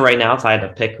as of right now, if I had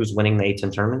to pick who's winning the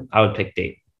A10 tournament, I would pick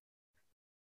Dayton.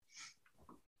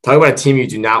 Talk about a team you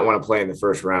do not want to play in the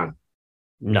first round.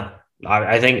 No.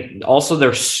 I think also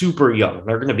they're super young.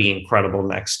 They're going to be incredible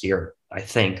next year, I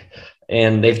think.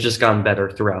 And they've just gotten better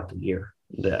throughout the year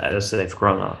as they've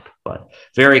grown up. But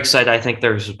very excited. I think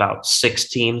there's about 6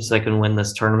 teams that can win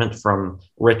this tournament from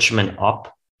Richmond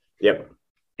up. Yep.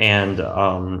 And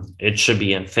it should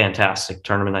be a fantastic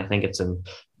tournament. I think it's in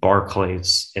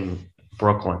Barclays in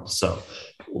Brooklyn. So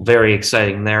very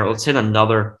exciting there. Let's hit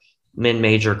another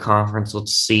mid-major conference.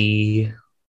 Let's see.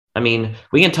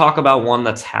 We can talk about one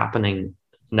that's happening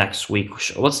next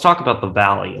week. Let's talk about the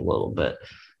Valley a little bit.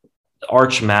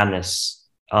 Arch Madness.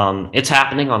 It's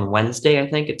happening on Wednesday, I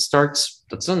think it starts.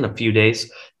 It's in a few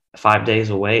days, 5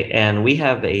 days away. And we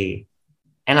have a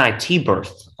NIT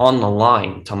berth on the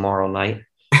line tomorrow night.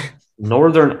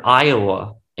 Northern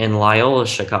Iowa and Loyola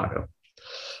Chicago.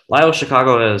 Loyola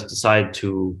Chicago has decided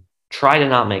to try to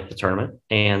not make the tournament,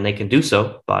 and they can do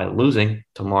so by losing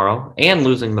tomorrow and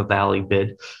losing the Valley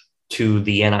bid to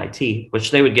the NIT, which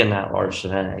they would get in that large to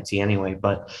the NIT anyway,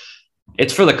 but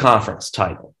it's for the conference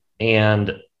title.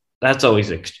 And that's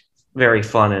always very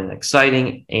fun and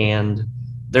exciting. And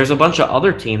there's a bunch of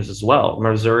other teams as well.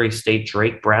 Missouri State,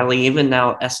 Drake, Bradley, even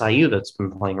now SIU that's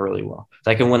been playing really well.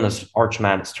 That can win this Arch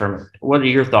Madness tournament. What are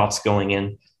your thoughts going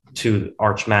into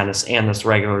Arch Madness and this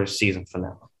regular season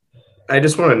finale? I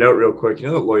just want to note real quick,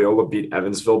 that Loyola beat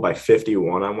Evansville by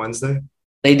 51 on Wednesday?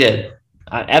 They did.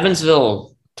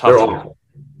 Evansville, tough. They're awful.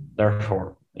 They're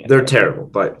horrible. Yeah. They're terrible,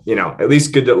 but, at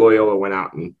least good that Loyola went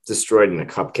out and destroyed in a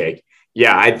cupcake.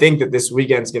 Yeah, I think that this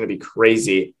weekend's going to be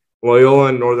crazy. Loyola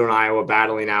and Northern Iowa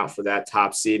battling out for that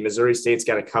top seed. Missouri State's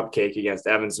got a cupcake against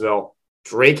Evansville.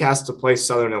 Drake has to play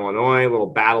Southern Illinois, a little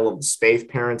battle of the Spaeth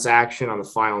parents action on the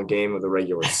final game of the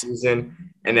regular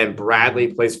season. And then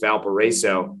Bradley plays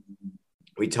Valparaiso.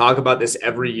 We talk about this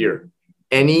every year.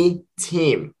 Any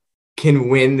team can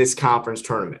win this conference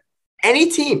tournament.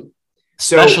 Any team.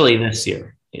 Especially this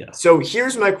year. Yeah. So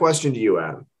here's my question to you,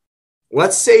 Adam.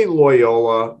 Let's say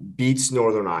Loyola beats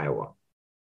Northern Iowa.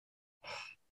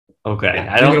 Okay.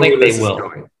 I don't think they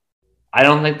will. I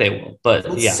don't think they will, but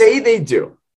let's say they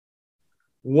do.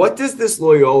 What does this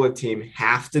Loyola team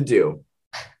have to do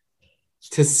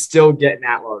to still get an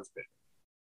at-large bid?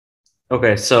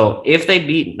 Okay, so if they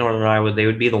beat Northern Iowa, they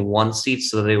would be the 1 seed,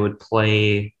 so they would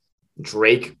play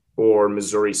Drake or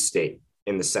Missouri State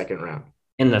in the second round.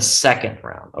 In the second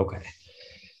round, okay.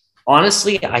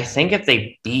 Honestly, I think if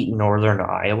they beat Northern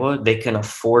Iowa, they can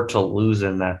afford to lose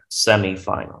in that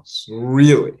semifinals.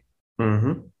 Really?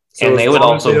 Mm-hmm. So and they would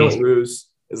also lose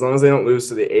as long as they don't lose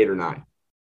to the 8 or 9.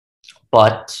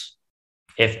 But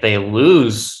if they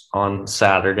lose on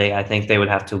Saturday, I think they would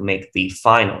have to make the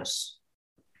finals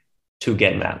to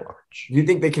get an at-large. You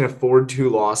think they can afford 2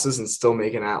 losses and still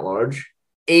make an at-large?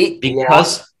 8 because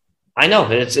losses? I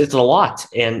know it's a lot.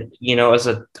 And, as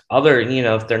a other,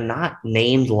 if they're not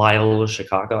named Loyola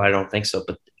Chicago, I don't think so.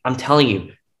 But I'm telling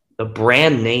you, the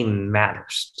brand name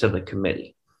matters to the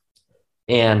committee.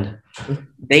 And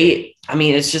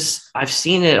it's just, I've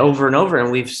seen it over and over,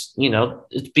 and it's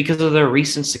because of their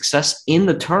recent success in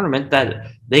the tournament that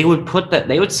they would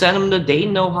send them to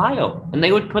Dayton, Ohio, and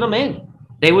they would put them in.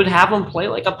 They would have them play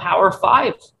like a Power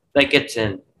 5 that gets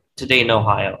in to Dayton,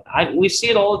 Ohio. We see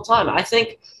it all the time. I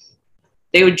think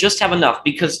they would just have enough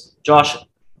because, Josh,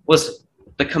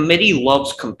 the committee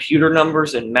loves computer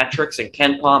numbers and metrics and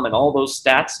KenPom and all those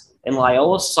stats, and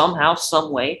Loyola somehow,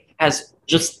 some way has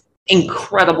just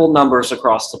incredible numbers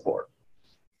across the board.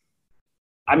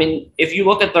 I mean, if you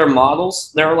look at their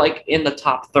models, they're like in the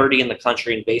top 30 in the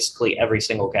country in basically every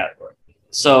single category.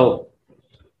 So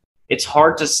it's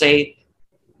hard to say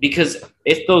because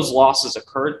if those losses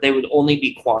occurred, they would only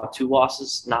be quad 2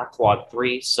 losses, not quad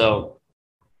 3. So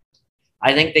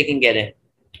I think they can get in.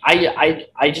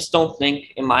 I just don't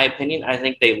think, in my opinion, I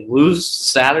think they lose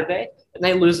Saturday and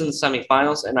they lose in the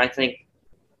semifinals. And I think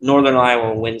Northern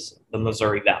Iowa wins the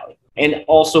Missouri Valley. And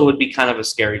also would be kind of a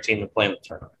scary team to play in the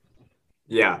tournament.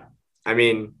 Yeah. I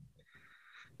mean,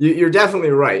 you're definitely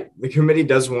right. The committee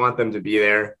does want them to be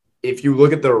there. If you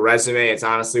look at their resume, it's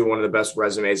honestly one of the best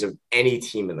resumes of any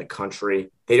team in the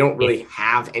country. They don't really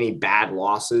have any bad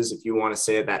losses. If you want to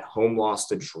say that home loss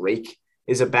to Drake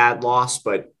is a bad loss,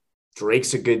 but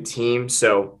Drake's a good team.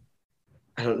 So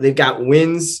they've got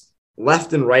wins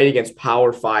left and right against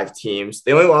Power 5 teams.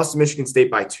 They only lost to Michigan State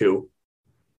by 2.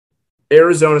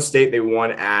 Arizona State, they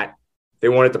won at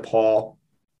DePaul.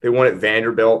 They won at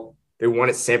Vanderbilt. They won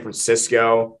at San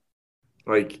Francisco.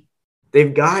 Like,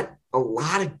 they've got a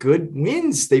lot of good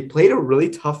wins. They played a really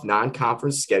tough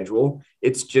non-conference schedule.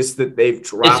 It's just that they've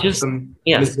dropped some.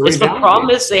 Yeah, the problem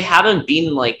is they haven't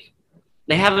beaten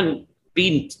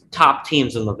top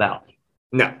teams in the Valley.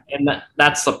 No, and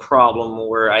that's the problem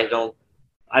where I don't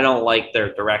like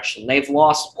their direction. They've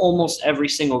lost almost every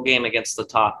single game against the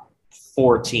top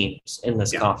 4 teams in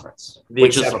this conference. The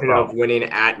exception of winning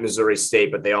at Missouri State,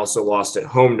 but they also lost at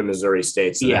home to Missouri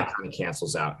State, so that kind of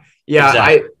cancels out. Yeah,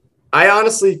 exactly. I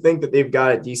honestly think that they've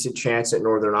got a decent chance at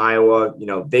Northern Iowa.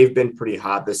 They've been pretty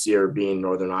hot this year being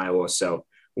Northern Iowa, so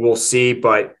we'll see.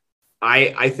 But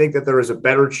I think that there is a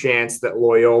better chance that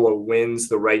Loyola wins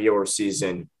the regular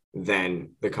season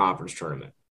than the conference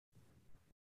tournament.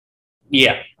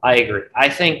 Yeah, I agree. I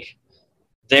think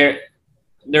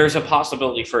there's a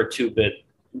possibility for a 2-bid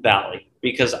Valley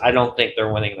because I don't think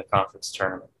they're winning the conference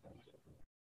tournament.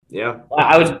 Yeah.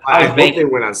 I hope they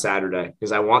win on Saturday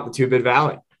because I want the 2-bid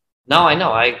Valley. No, I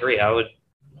know. I agree. I would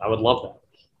love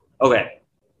that. Okay.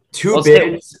 2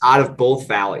 bids out of both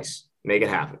valleys. Make it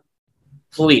happen.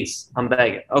 Please. I'm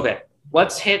begging. Okay.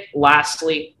 Let's hit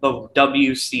lastly the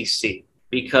WCC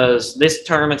because this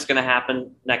tournament's going to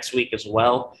happen next week as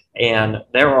well. And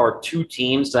there are 2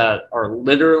 teams that are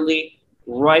literally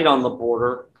right on the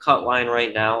border, cut line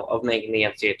right now, of making the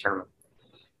NCAA tournament.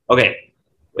 Okay,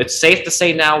 it's safe to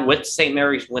say now, with St.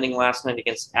 Mary's winning last night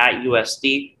against at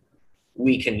USD,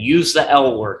 we can use the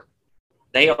L word.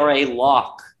 They are a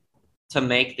lock to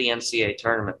make the NCAA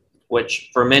tournament, which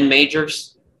for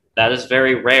mid-majors, that is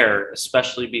very rare,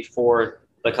 especially before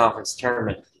the conference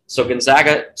tournament. So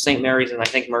Gonzaga, St. Mary's, and I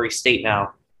think Murray State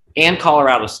now, and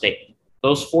Colorado State.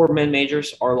 Those 4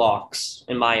 mid-majors are locks,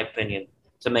 in my opinion,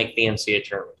 to make the NCAA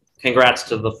tournament. Congrats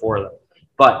to the 4 of them.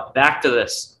 But back to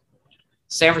this.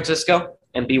 San Francisco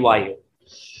and BYU.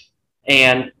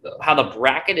 And how the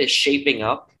bracket is shaping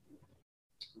up,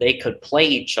 they could play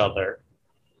each other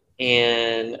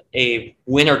in a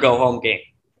win or go home game,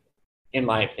 in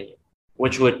my opinion,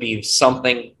 which would be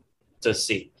something to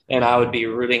see. And I would be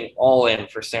rooting all in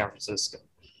for San Francisco.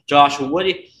 Josh,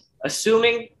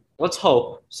 assuming, let's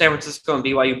hope San Francisco and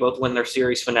BYU both win their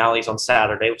series finales on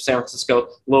Saturday, with San Francisco a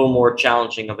little more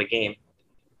challenging of a game.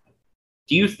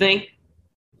 Do you think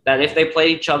that if they play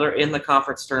each other in the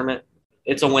conference tournament,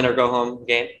 it's a win or go home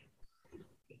game?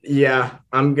 Yeah,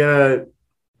 I'm going to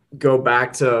go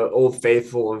back to Old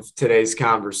Faithful of today's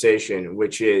conversation,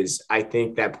 which is I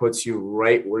think that puts you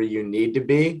right where you need to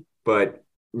be, but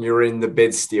you're in the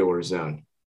bid stealer zone.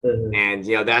 Mm-hmm.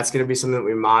 And, that's going to be something that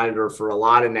we monitor for a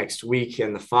lot of next week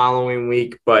and the following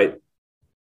week. But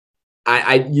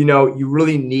you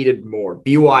really needed more.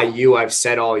 BYU, I've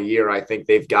said all year, I think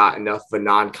they've got enough of a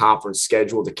non-conference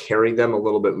schedule to carry them a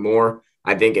little bit more.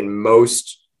 I think in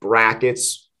most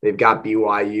brackets, they've got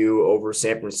BYU over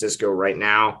San Francisco right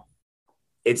now.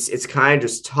 It's kind of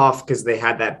just tough because they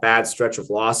had that bad stretch of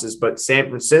losses. But San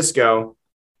Francisco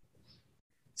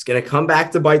is going to come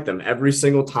back to bite them every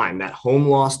single time. That home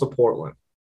loss to Portland.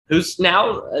 Who's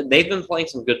now – they've been playing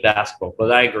some good basketball,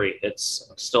 but I agree.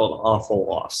 It's still an awful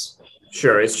loss.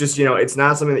 Sure. It's just, it's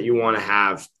not something that you want to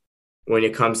have when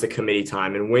it comes to committee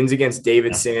time. And wins against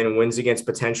Davidson, wins against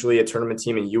potentially a tournament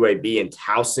team in UAB and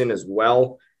Towson as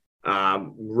well.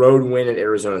 Road win at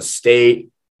Arizona State.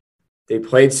 They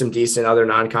played some decent other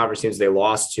non-conference teams they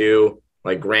lost to,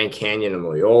 like Grand Canyon and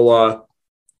Loyola.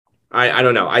 I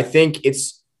don't know. I think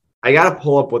I got to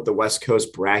pull up what the West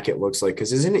Coast bracket looks like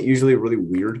because isn't it usually really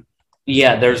weird?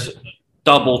 Yeah, there's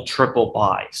double, triple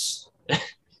buys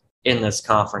in this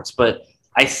conference. But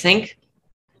I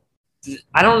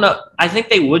don't know. I think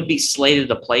they would be slated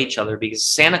to play each other because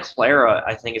Santa Clara,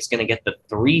 I think, is going to get the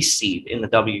 3 seed in the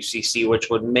WCC, which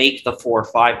would make the 4 or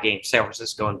 5 game San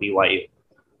Francisco and BYU.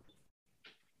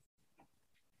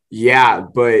 Yeah,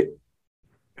 but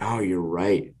you're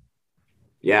right.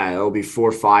 Yeah, it'll be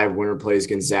 4-5 winner plays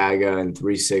Gonzaga and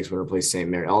 3-6 winner plays St.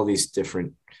 Mary. All these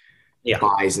different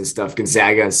buys and stuff.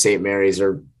 Gonzaga and St. Mary's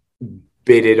are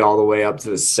bidded all the way up to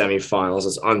the semifinals.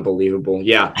 It's unbelievable.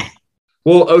 Yeah.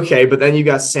 Well, okay, but then you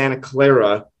got Santa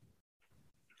Clara.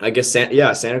 I guess,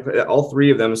 Santa Clara, all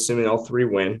 3 of them, assuming all 3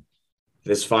 win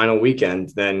this final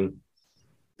weekend, then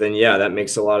that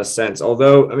makes a lot of sense.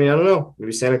 Although, I don't know.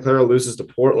 Maybe Santa Clara loses to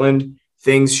Portland.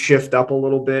 Things shift up a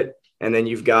little bit. And then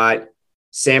you've got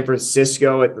San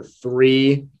Francisco at the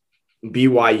 3,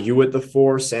 BYU at the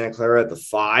 4, Santa Clara at the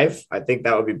 5. I think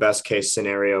that would be best case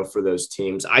scenario for those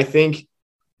teams. I think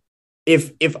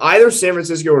if either San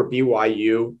Francisco or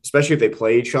BYU, especially if they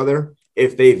play each other,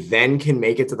 if they then can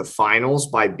make it to the finals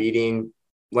by beating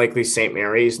likely St.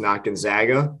 Mary's, not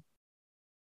Gonzaga,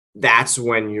 that's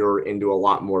when you're into a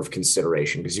lot more of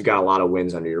consideration because you've got a lot of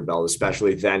wins under your belt,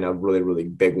 especially then a really, really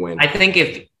big win. I think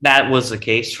if that was the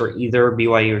case for either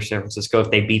BYU or San Francisco,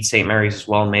 if they beat St. Mary's as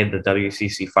well and made the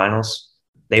WCC finals,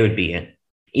 they would be in,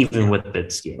 even with bid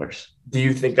Steelers. Do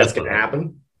you think that's going to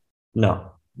happen?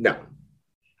 No.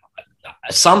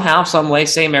 Somehow, some way,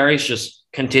 St. Mary's just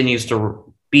continues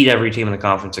to beat every team in the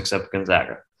conference except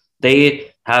Gonzaga.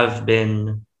 They have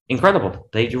been incredible.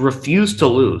 They refuse to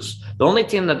lose. The only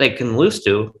team that they can lose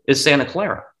to is Santa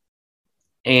Clara.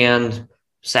 And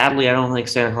sadly, I don't think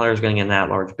Santa Clara is going to get that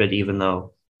large bid, even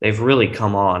though they've really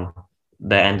come on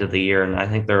the end of the year. And I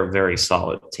think they're a very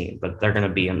solid team, but they're going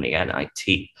to be in the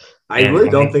NIT. I really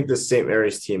don't think the St.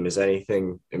 Mary's team is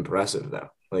anything impressive, though.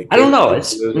 I don't know.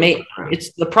 It's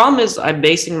the problem is I'm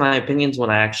basing my opinions when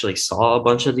I actually saw a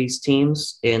bunch of these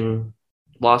teams in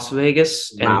Las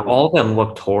Vegas, and all of them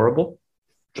looked horrible.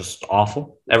 Just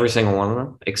awful. Every single one of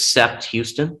them, except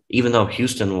Houston, even though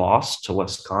Houston lost to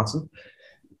Wisconsin.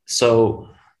 So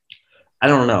I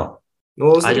don't know.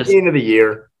 Well, it's the end of the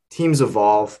year. Teams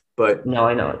evolve, but no,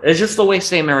 I know. It's just the way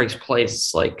St. Mary's plays.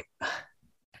 It's like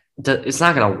it's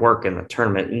not going to work in the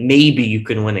tournament. Maybe you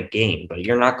can win a game, but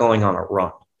you're not going on a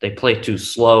run. They play too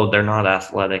slow. They're not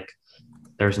athletic.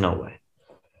 There's no way.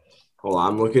 Hold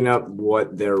on, I'm looking up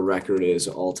what their record is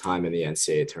all time in the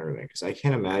NCAA tournament because I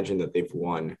can't imagine that they've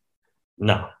won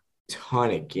a ton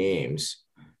of games.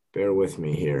 Bear with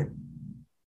me here.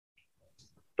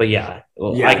 But I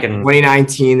can.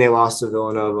 2019, they lost to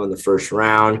Villanova in the first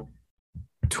round.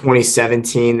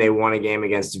 2017, they won a game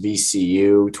against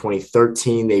VCU.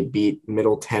 2013, they beat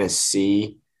Middle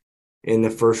Tennessee in the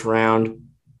first round.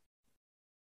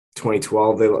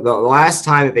 2012, the last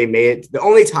time that they made it, the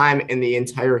only time in the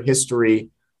entire history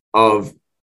of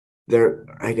their,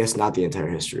 I guess not the entire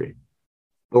history,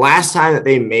 the last time that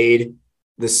they made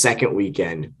the second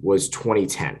weekend was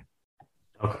 2010.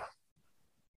 Okay.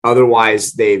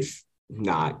 Otherwise, they've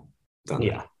not done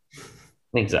that.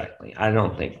 Exactly. I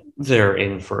don't think they're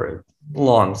in for a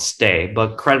long stay,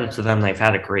 but credit to them. They've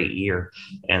had a great year,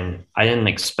 and I didn't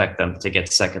expect them to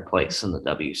get second place in the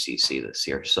WCC this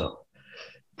year. So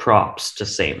props to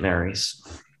St. Mary's.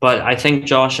 But I think,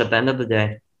 Josh, at the end of the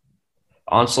day,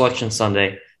 on Selection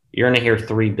Sunday, you're going to hear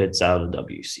three bids out of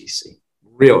WCC.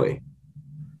 Really?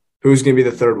 Who's going to be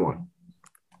the third one?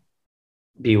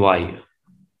 BYU.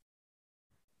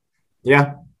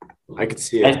 Yeah, I could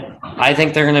see it. I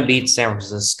think they're going to beat San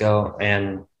Francisco,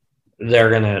 and they're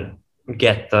going to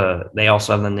get they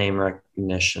also have the name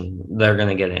recognition. They're going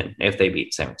to get in if they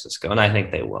beat San Francisco, and I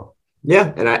think they will.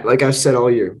 Yeah, and like I've said all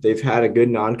year, they've had a good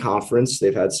non-conference.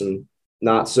 They've had some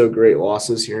not so great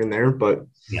losses here and there, but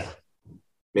yeah,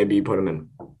 maybe you put them in.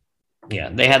 Yeah,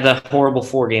 they had the horrible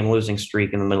 4-game losing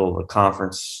streak in the middle of the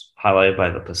conference, highlighted by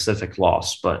the Pacific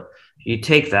loss. But you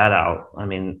take that out, I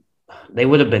mean, they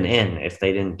would have been in if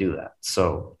they didn't do that.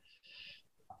 So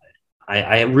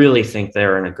I really think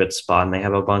they're in a good spot, and they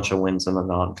have a bunch of wins in the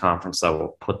non-conference that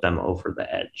will put them over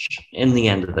the edge in the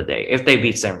end of the day if they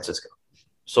beat San Francisco.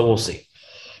 So we'll see.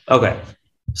 Okay,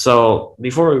 so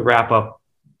before we wrap up,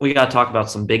 we got to talk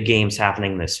about some big games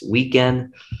happening this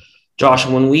weekend. Josh,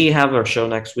 when we have our show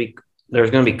next week,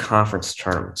 there's going to be conference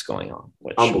tournaments going on,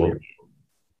 which will be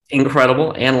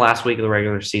incredible. And last week of the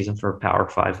regular season for Power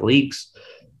 5 leagues.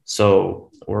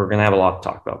 So we're going to have a lot to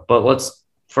talk about. But let's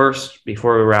first,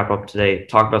 before we wrap up today,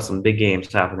 talk about some big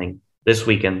games happening this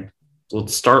weekend.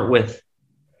 Let's start with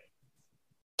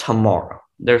tomorrow.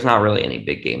 There's not really any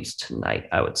big games tonight,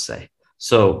 I would say.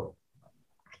 So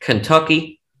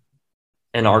Kentucky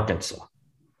and Arkansas.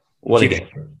 What a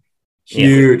game.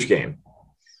 Huge game.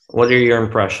 What are your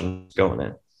impressions going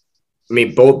in? I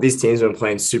mean, both these teams have been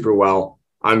playing super well.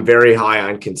 I'm very high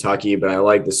on Kentucky, but I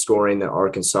like the scoring that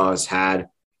Arkansas has had.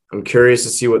 I'm curious to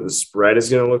see what the spread is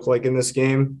going to look like in this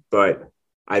game, but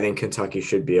I think Kentucky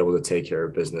should be able to take care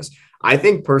of business. I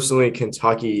think personally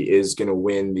Kentucky is going to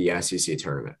win the SEC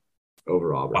tournament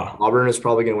over Auburn. Wow. Auburn is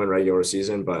probably going to win regular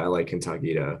season, but I like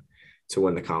Kentucky to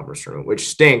win the conference tournament, which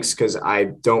stinks because I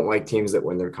don't like teams that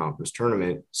win their conference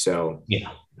tournament. So yeah,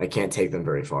 I can't take them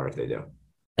very far if they do.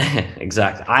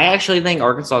 Exactly. I actually think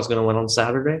Arkansas is going to win on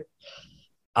Saturday.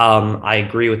 I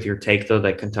agree with your take, though,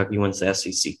 that Kentucky wins the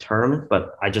SEC tournament,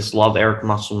 but I just love Eric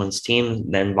Musselman's team.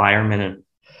 The environment in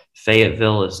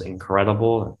Fayetteville is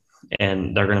incredible,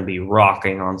 and they're going to be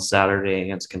rocking on Saturday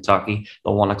against Kentucky,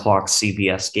 the 1 o'clock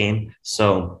CBS game.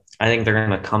 So I think they're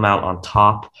going to come out on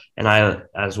top. And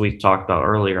as we talked about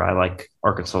earlier, I like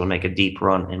Arkansas to make a deep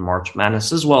run in March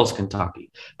Madness as well as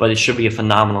Kentucky. But it should be a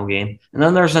phenomenal game. And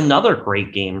then there's another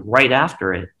great game right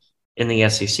after it in the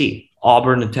SEC,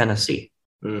 Auburn and Tennessee,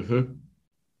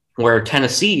 where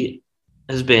Tennessee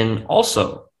has been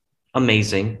also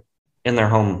amazing in their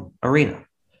home arena.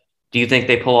 Do you think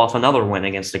they pull off another win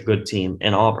against a good team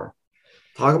in Auburn?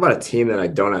 Talk about a team that I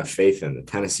don't have faith in, the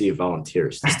Tennessee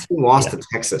Volunteers. This team lost to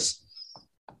Texas.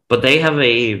 But they have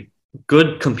a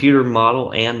good computer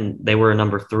model, and they were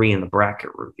number 3 in the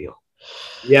bracket reveal.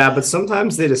 Yeah, but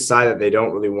sometimes they decide that they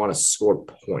don't really want to score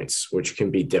points, which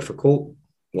can be difficult.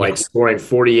 Like scoring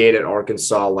 48 at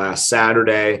Arkansas last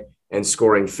Saturday and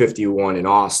scoring 51 in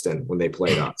Austin when they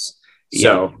played us.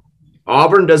 So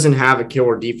Auburn doesn't have a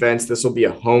killer defense. This will be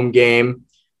a home game.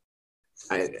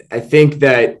 I think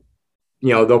that,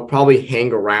 they'll probably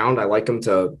hang around. I like them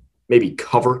to maybe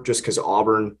cover just because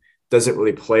Auburn doesn't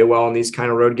really play well in these kind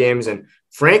of road games. And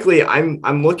frankly,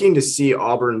 I'm looking to see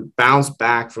Auburn bounce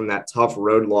back from that tough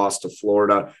road loss to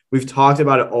Florida. We've talked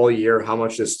about it all year, how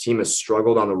much this team has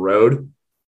struggled on the road.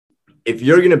 If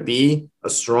you're going to be a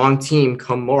strong team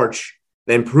come March,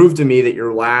 then prove to me that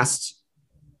your last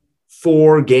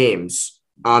 4 games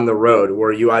on the road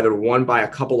where you either won by a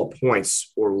couple of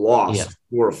points or lost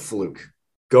were a fluke.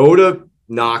 Go to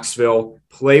Knoxville,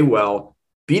 play well,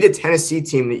 beat a Tennessee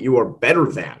team that you are better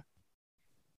than.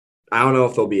 I don't know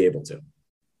if they'll be able to.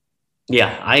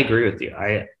 Yeah, I agree with you.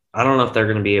 I don't know if they're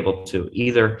going to be able to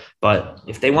either, but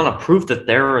if they want to prove that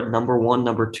they're a number 1,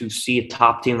 number 2 seed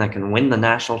top team that can win the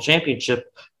national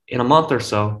championship in a month or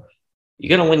so, you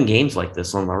got to win games like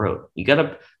this on the road.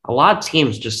 A lot of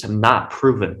teams just have not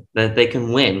proven that they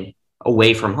can win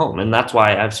away from home. And that's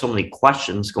why I have so many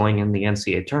questions going in the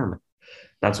NCAA tournament.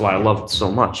 That's why I love it so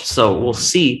much. So we'll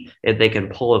see if they can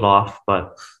pull it off.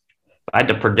 But if I had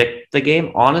to predict the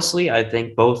game, honestly, I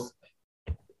think both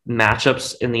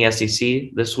matchups in the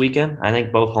SEC this weekend, I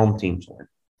think both home teams win.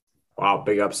 Wow,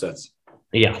 big upsets.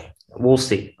 Yeah, we'll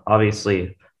see.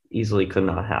 Obviously, easily could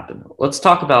not happen. Let's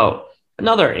talk about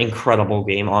another incredible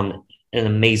game on an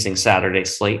amazing Saturday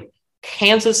slate.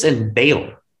 Kansas and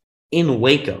Baylor in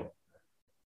Waco.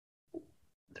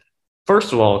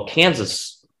 first of all,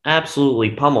 Kansas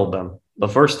absolutely pummeled them the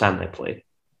first time they played.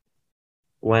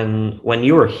 When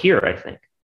you were here, I think.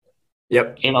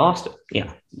 Yep. In Austin.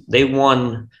 Yeah. They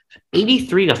won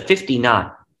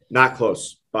 83-59. Not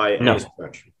close by any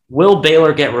stretch. Will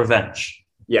Baylor get revenge?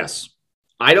 Yes.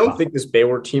 I don't think this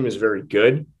Baylor team is very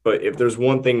good, but if there's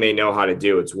one thing they know how to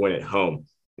do, it's win at home.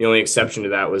 The only exception to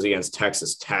that was against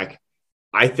Texas Tech.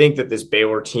 I think that this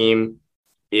Baylor team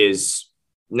is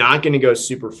not going to go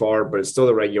super far, but it's still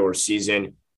the regular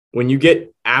season. When you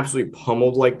get absolutely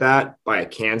pummeled like that by a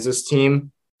Kansas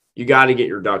team, you got to get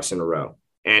your ducks in a row.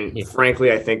 And frankly,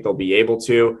 I think they'll be able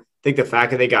to. I think the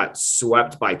fact that they got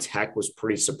swept by Tech was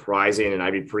pretty surprising, and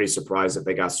I'd be pretty surprised if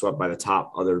they got swept by the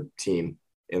top other team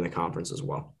in the conference as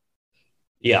well.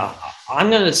 Yeah, I'm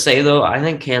going to say, though, I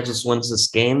think Kansas wins this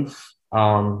game.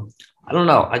 I don't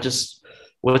know.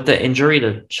 With the injury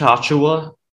to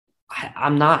Chachua,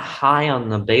 I'm not high on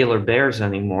the Baylor Bears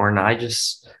anymore, and I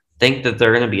just think that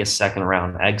they're going to be a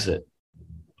second-round exit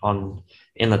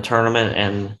in the tournament.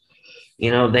 And,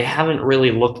 they haven't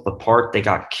really looked the part. They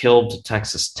got killed to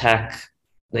Texas Tech.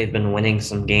 They've been winning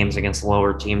some games against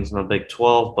lower teams in the Big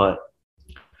 12, but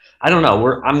I don't know.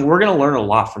 We're going to learn a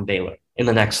lot from Baylor in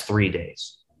the next 3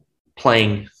 days,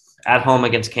 playing at home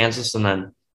against Kansas and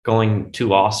then going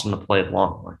to Austin to play at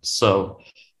Longhorns. So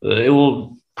it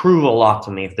will prove a lot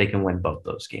to me if they can win both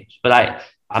those games. But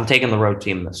I'm taking the road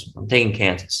team this one. I'm taking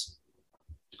Kansas.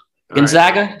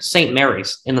 Gonzaga, right. St.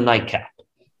 Mary's in the nightcap.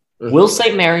 Mm-hmm. Will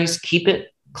St. Mary's keep it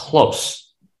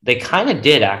close? They kind of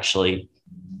did, actually,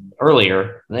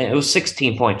 earlier. It was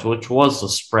 16 points, which was the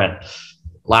spread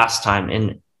last time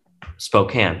in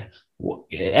Spokane.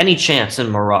 Any chance in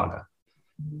Moraga?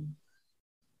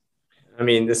 I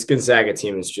mean, this Gonzaga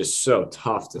team is just so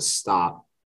tough to stop.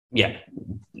 Yeah,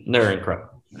 they're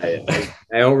incredible. I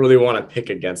don't really want to pick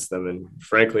against them, and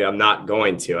frankly, I'm not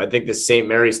going to. I think the St.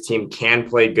 Mary's team can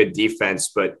play good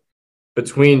defense, but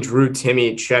between Drew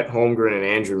Timme, Chet Holmgren, and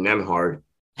Andrew Nembhard,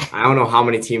 I don't know how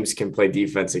many teams can play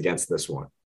defense against this one.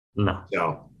 No.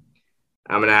 So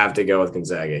I'm going to have to go with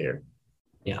Gonzaga here.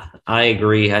 Yeah, I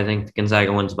agree. I think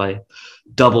Gonzaga wins by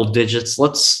double digits.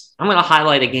 I'm going to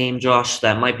highlight a game, Josh,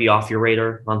 that might be off your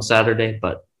radar on Saturday,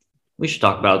 but we should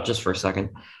talk about it just for a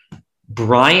second.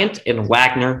 Bryant and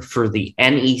Wagner for the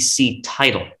NEC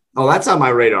title. Oh, that's on my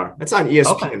radar. That's on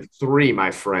ESPN 3,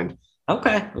 my friend.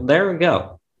 Okay, there we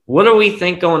go. What do we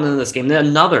think going into this game?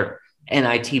 Another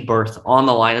NIT berth on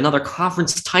the line, another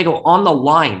conference title on the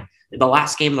line. The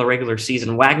last game of the regular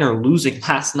season, Wagner losing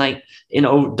last night in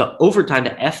the overtime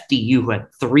to FDU, who had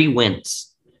 3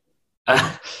 wins.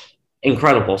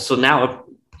 Incredible. So now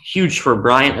huge for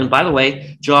Bryant. And by the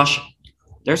way, Josh,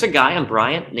 there's a guy on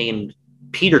Bryant named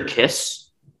Peter Kiss,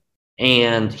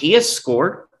 and he has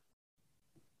scored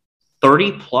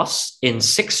 30-plus in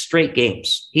 6 straight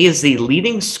games. He is the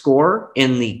leading scorer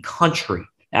in the country,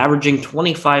 averaging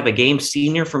 25 a game,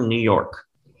 senior from New York.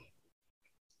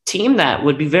 Team that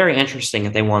would be very interesting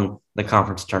if they won the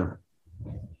conference tournament.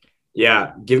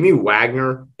 Yeah, give me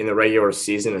Wagner in the regular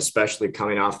season, especially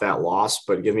coming off that loss,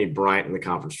 but give me Bryant in the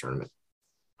conference tournament.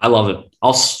 I love it.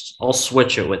 I'll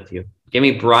switch it with you. Give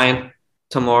me Bryant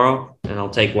tomorrow, and I'll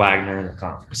take Wagner in the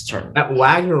conference tournament. That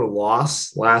Wagner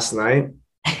loss last night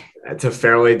to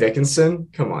Fairleigh Dickinson,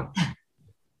 come on.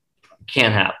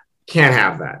 Can't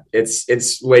have that.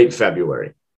 It's late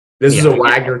February. This is a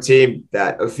Wagner team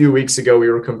that a few weeks ago we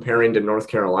were comparing to North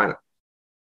Carolina.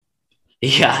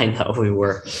 Yeah, I know we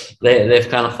were. They've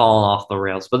kind of fallen off the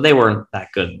rails, but they weren't that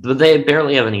good. But they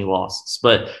barely have any losses.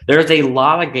 But there's a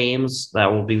lot of games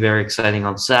that will be very exciting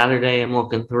on Saturday. I'm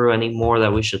looking through any more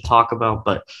that we should talk about,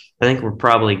 but I think we're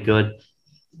probably good.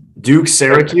 Duke,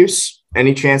 Syracuse.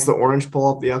 Any chance the Orange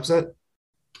pull up the upset?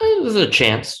 There's a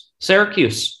chance.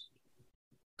 Syracuse.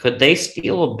 Could they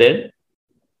steal a bid?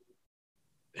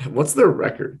 What's their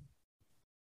record?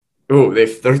 Oh, they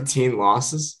have 13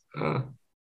 losses.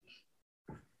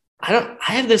 I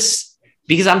have this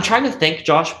because I'm trying to think,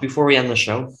 Josh, before we end the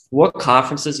show, what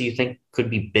conferences do you think could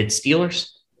be bid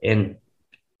stealers? And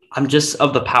I'm just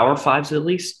of the Power Fives at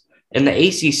least, and the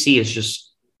ACC is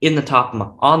just on the top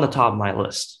of my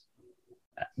list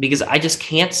because I just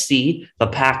can't see the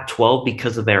Pac-12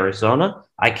 because of Arizona.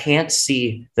 I can't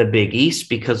see the Big East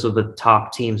because of the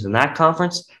top teams in that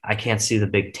conference. I can't see the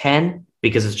Big Ten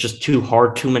because it's just too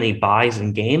hard, too many buys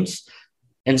and games.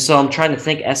 And so I'm trying to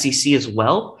think SEC as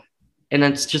well. And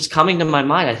it's just coming to my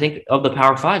mind. I think of the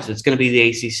Power Fives, it's going to be the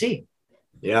ACC.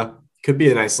 Yeah, could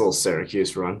be a nice little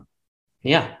Syracuse run.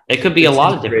 Yeah, it could be a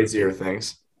lot of different crazier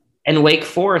things. And Wake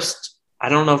Forest, I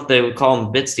don't know if they would call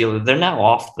them bid stealer. They're now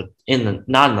off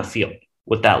not in the field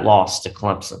with that loss to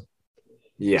Clemson.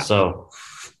 Yeah. So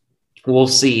we'll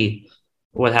see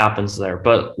what happens there.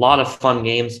 But a lot of fun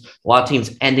games, a lot of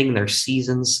teams ending their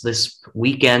seasons this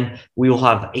weekend. We will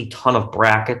have a ton of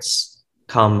brackets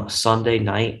come Sunday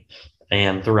night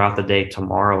and throughout the day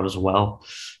tomorrow as well.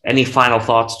 Any final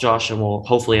thoughts, Josh? And we'll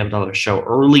hopefully have another show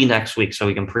early next week so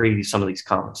we can preview some of these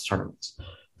conference tournaments.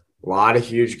 A lot of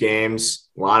huge games,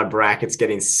 a lot of brackets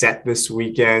getting set this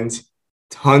weekend,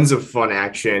 tons of fun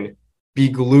action. Be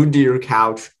glued to your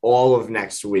couch all of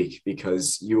next week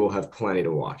because you will have plenty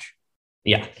to watch.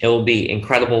 Yeah, it will be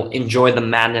incredible. Enjoy the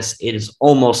madness. It is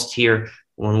almost here.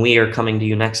 When we are coming to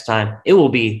you next time, it will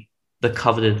be the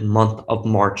coveted month of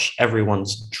March,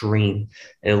 everyone's dream,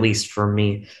 at least for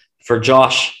me. For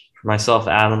Josh, for myself,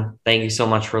 Adam, thank you so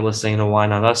much for listening to Why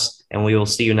Not Us, and we will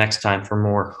see you next time for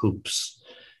more hoops.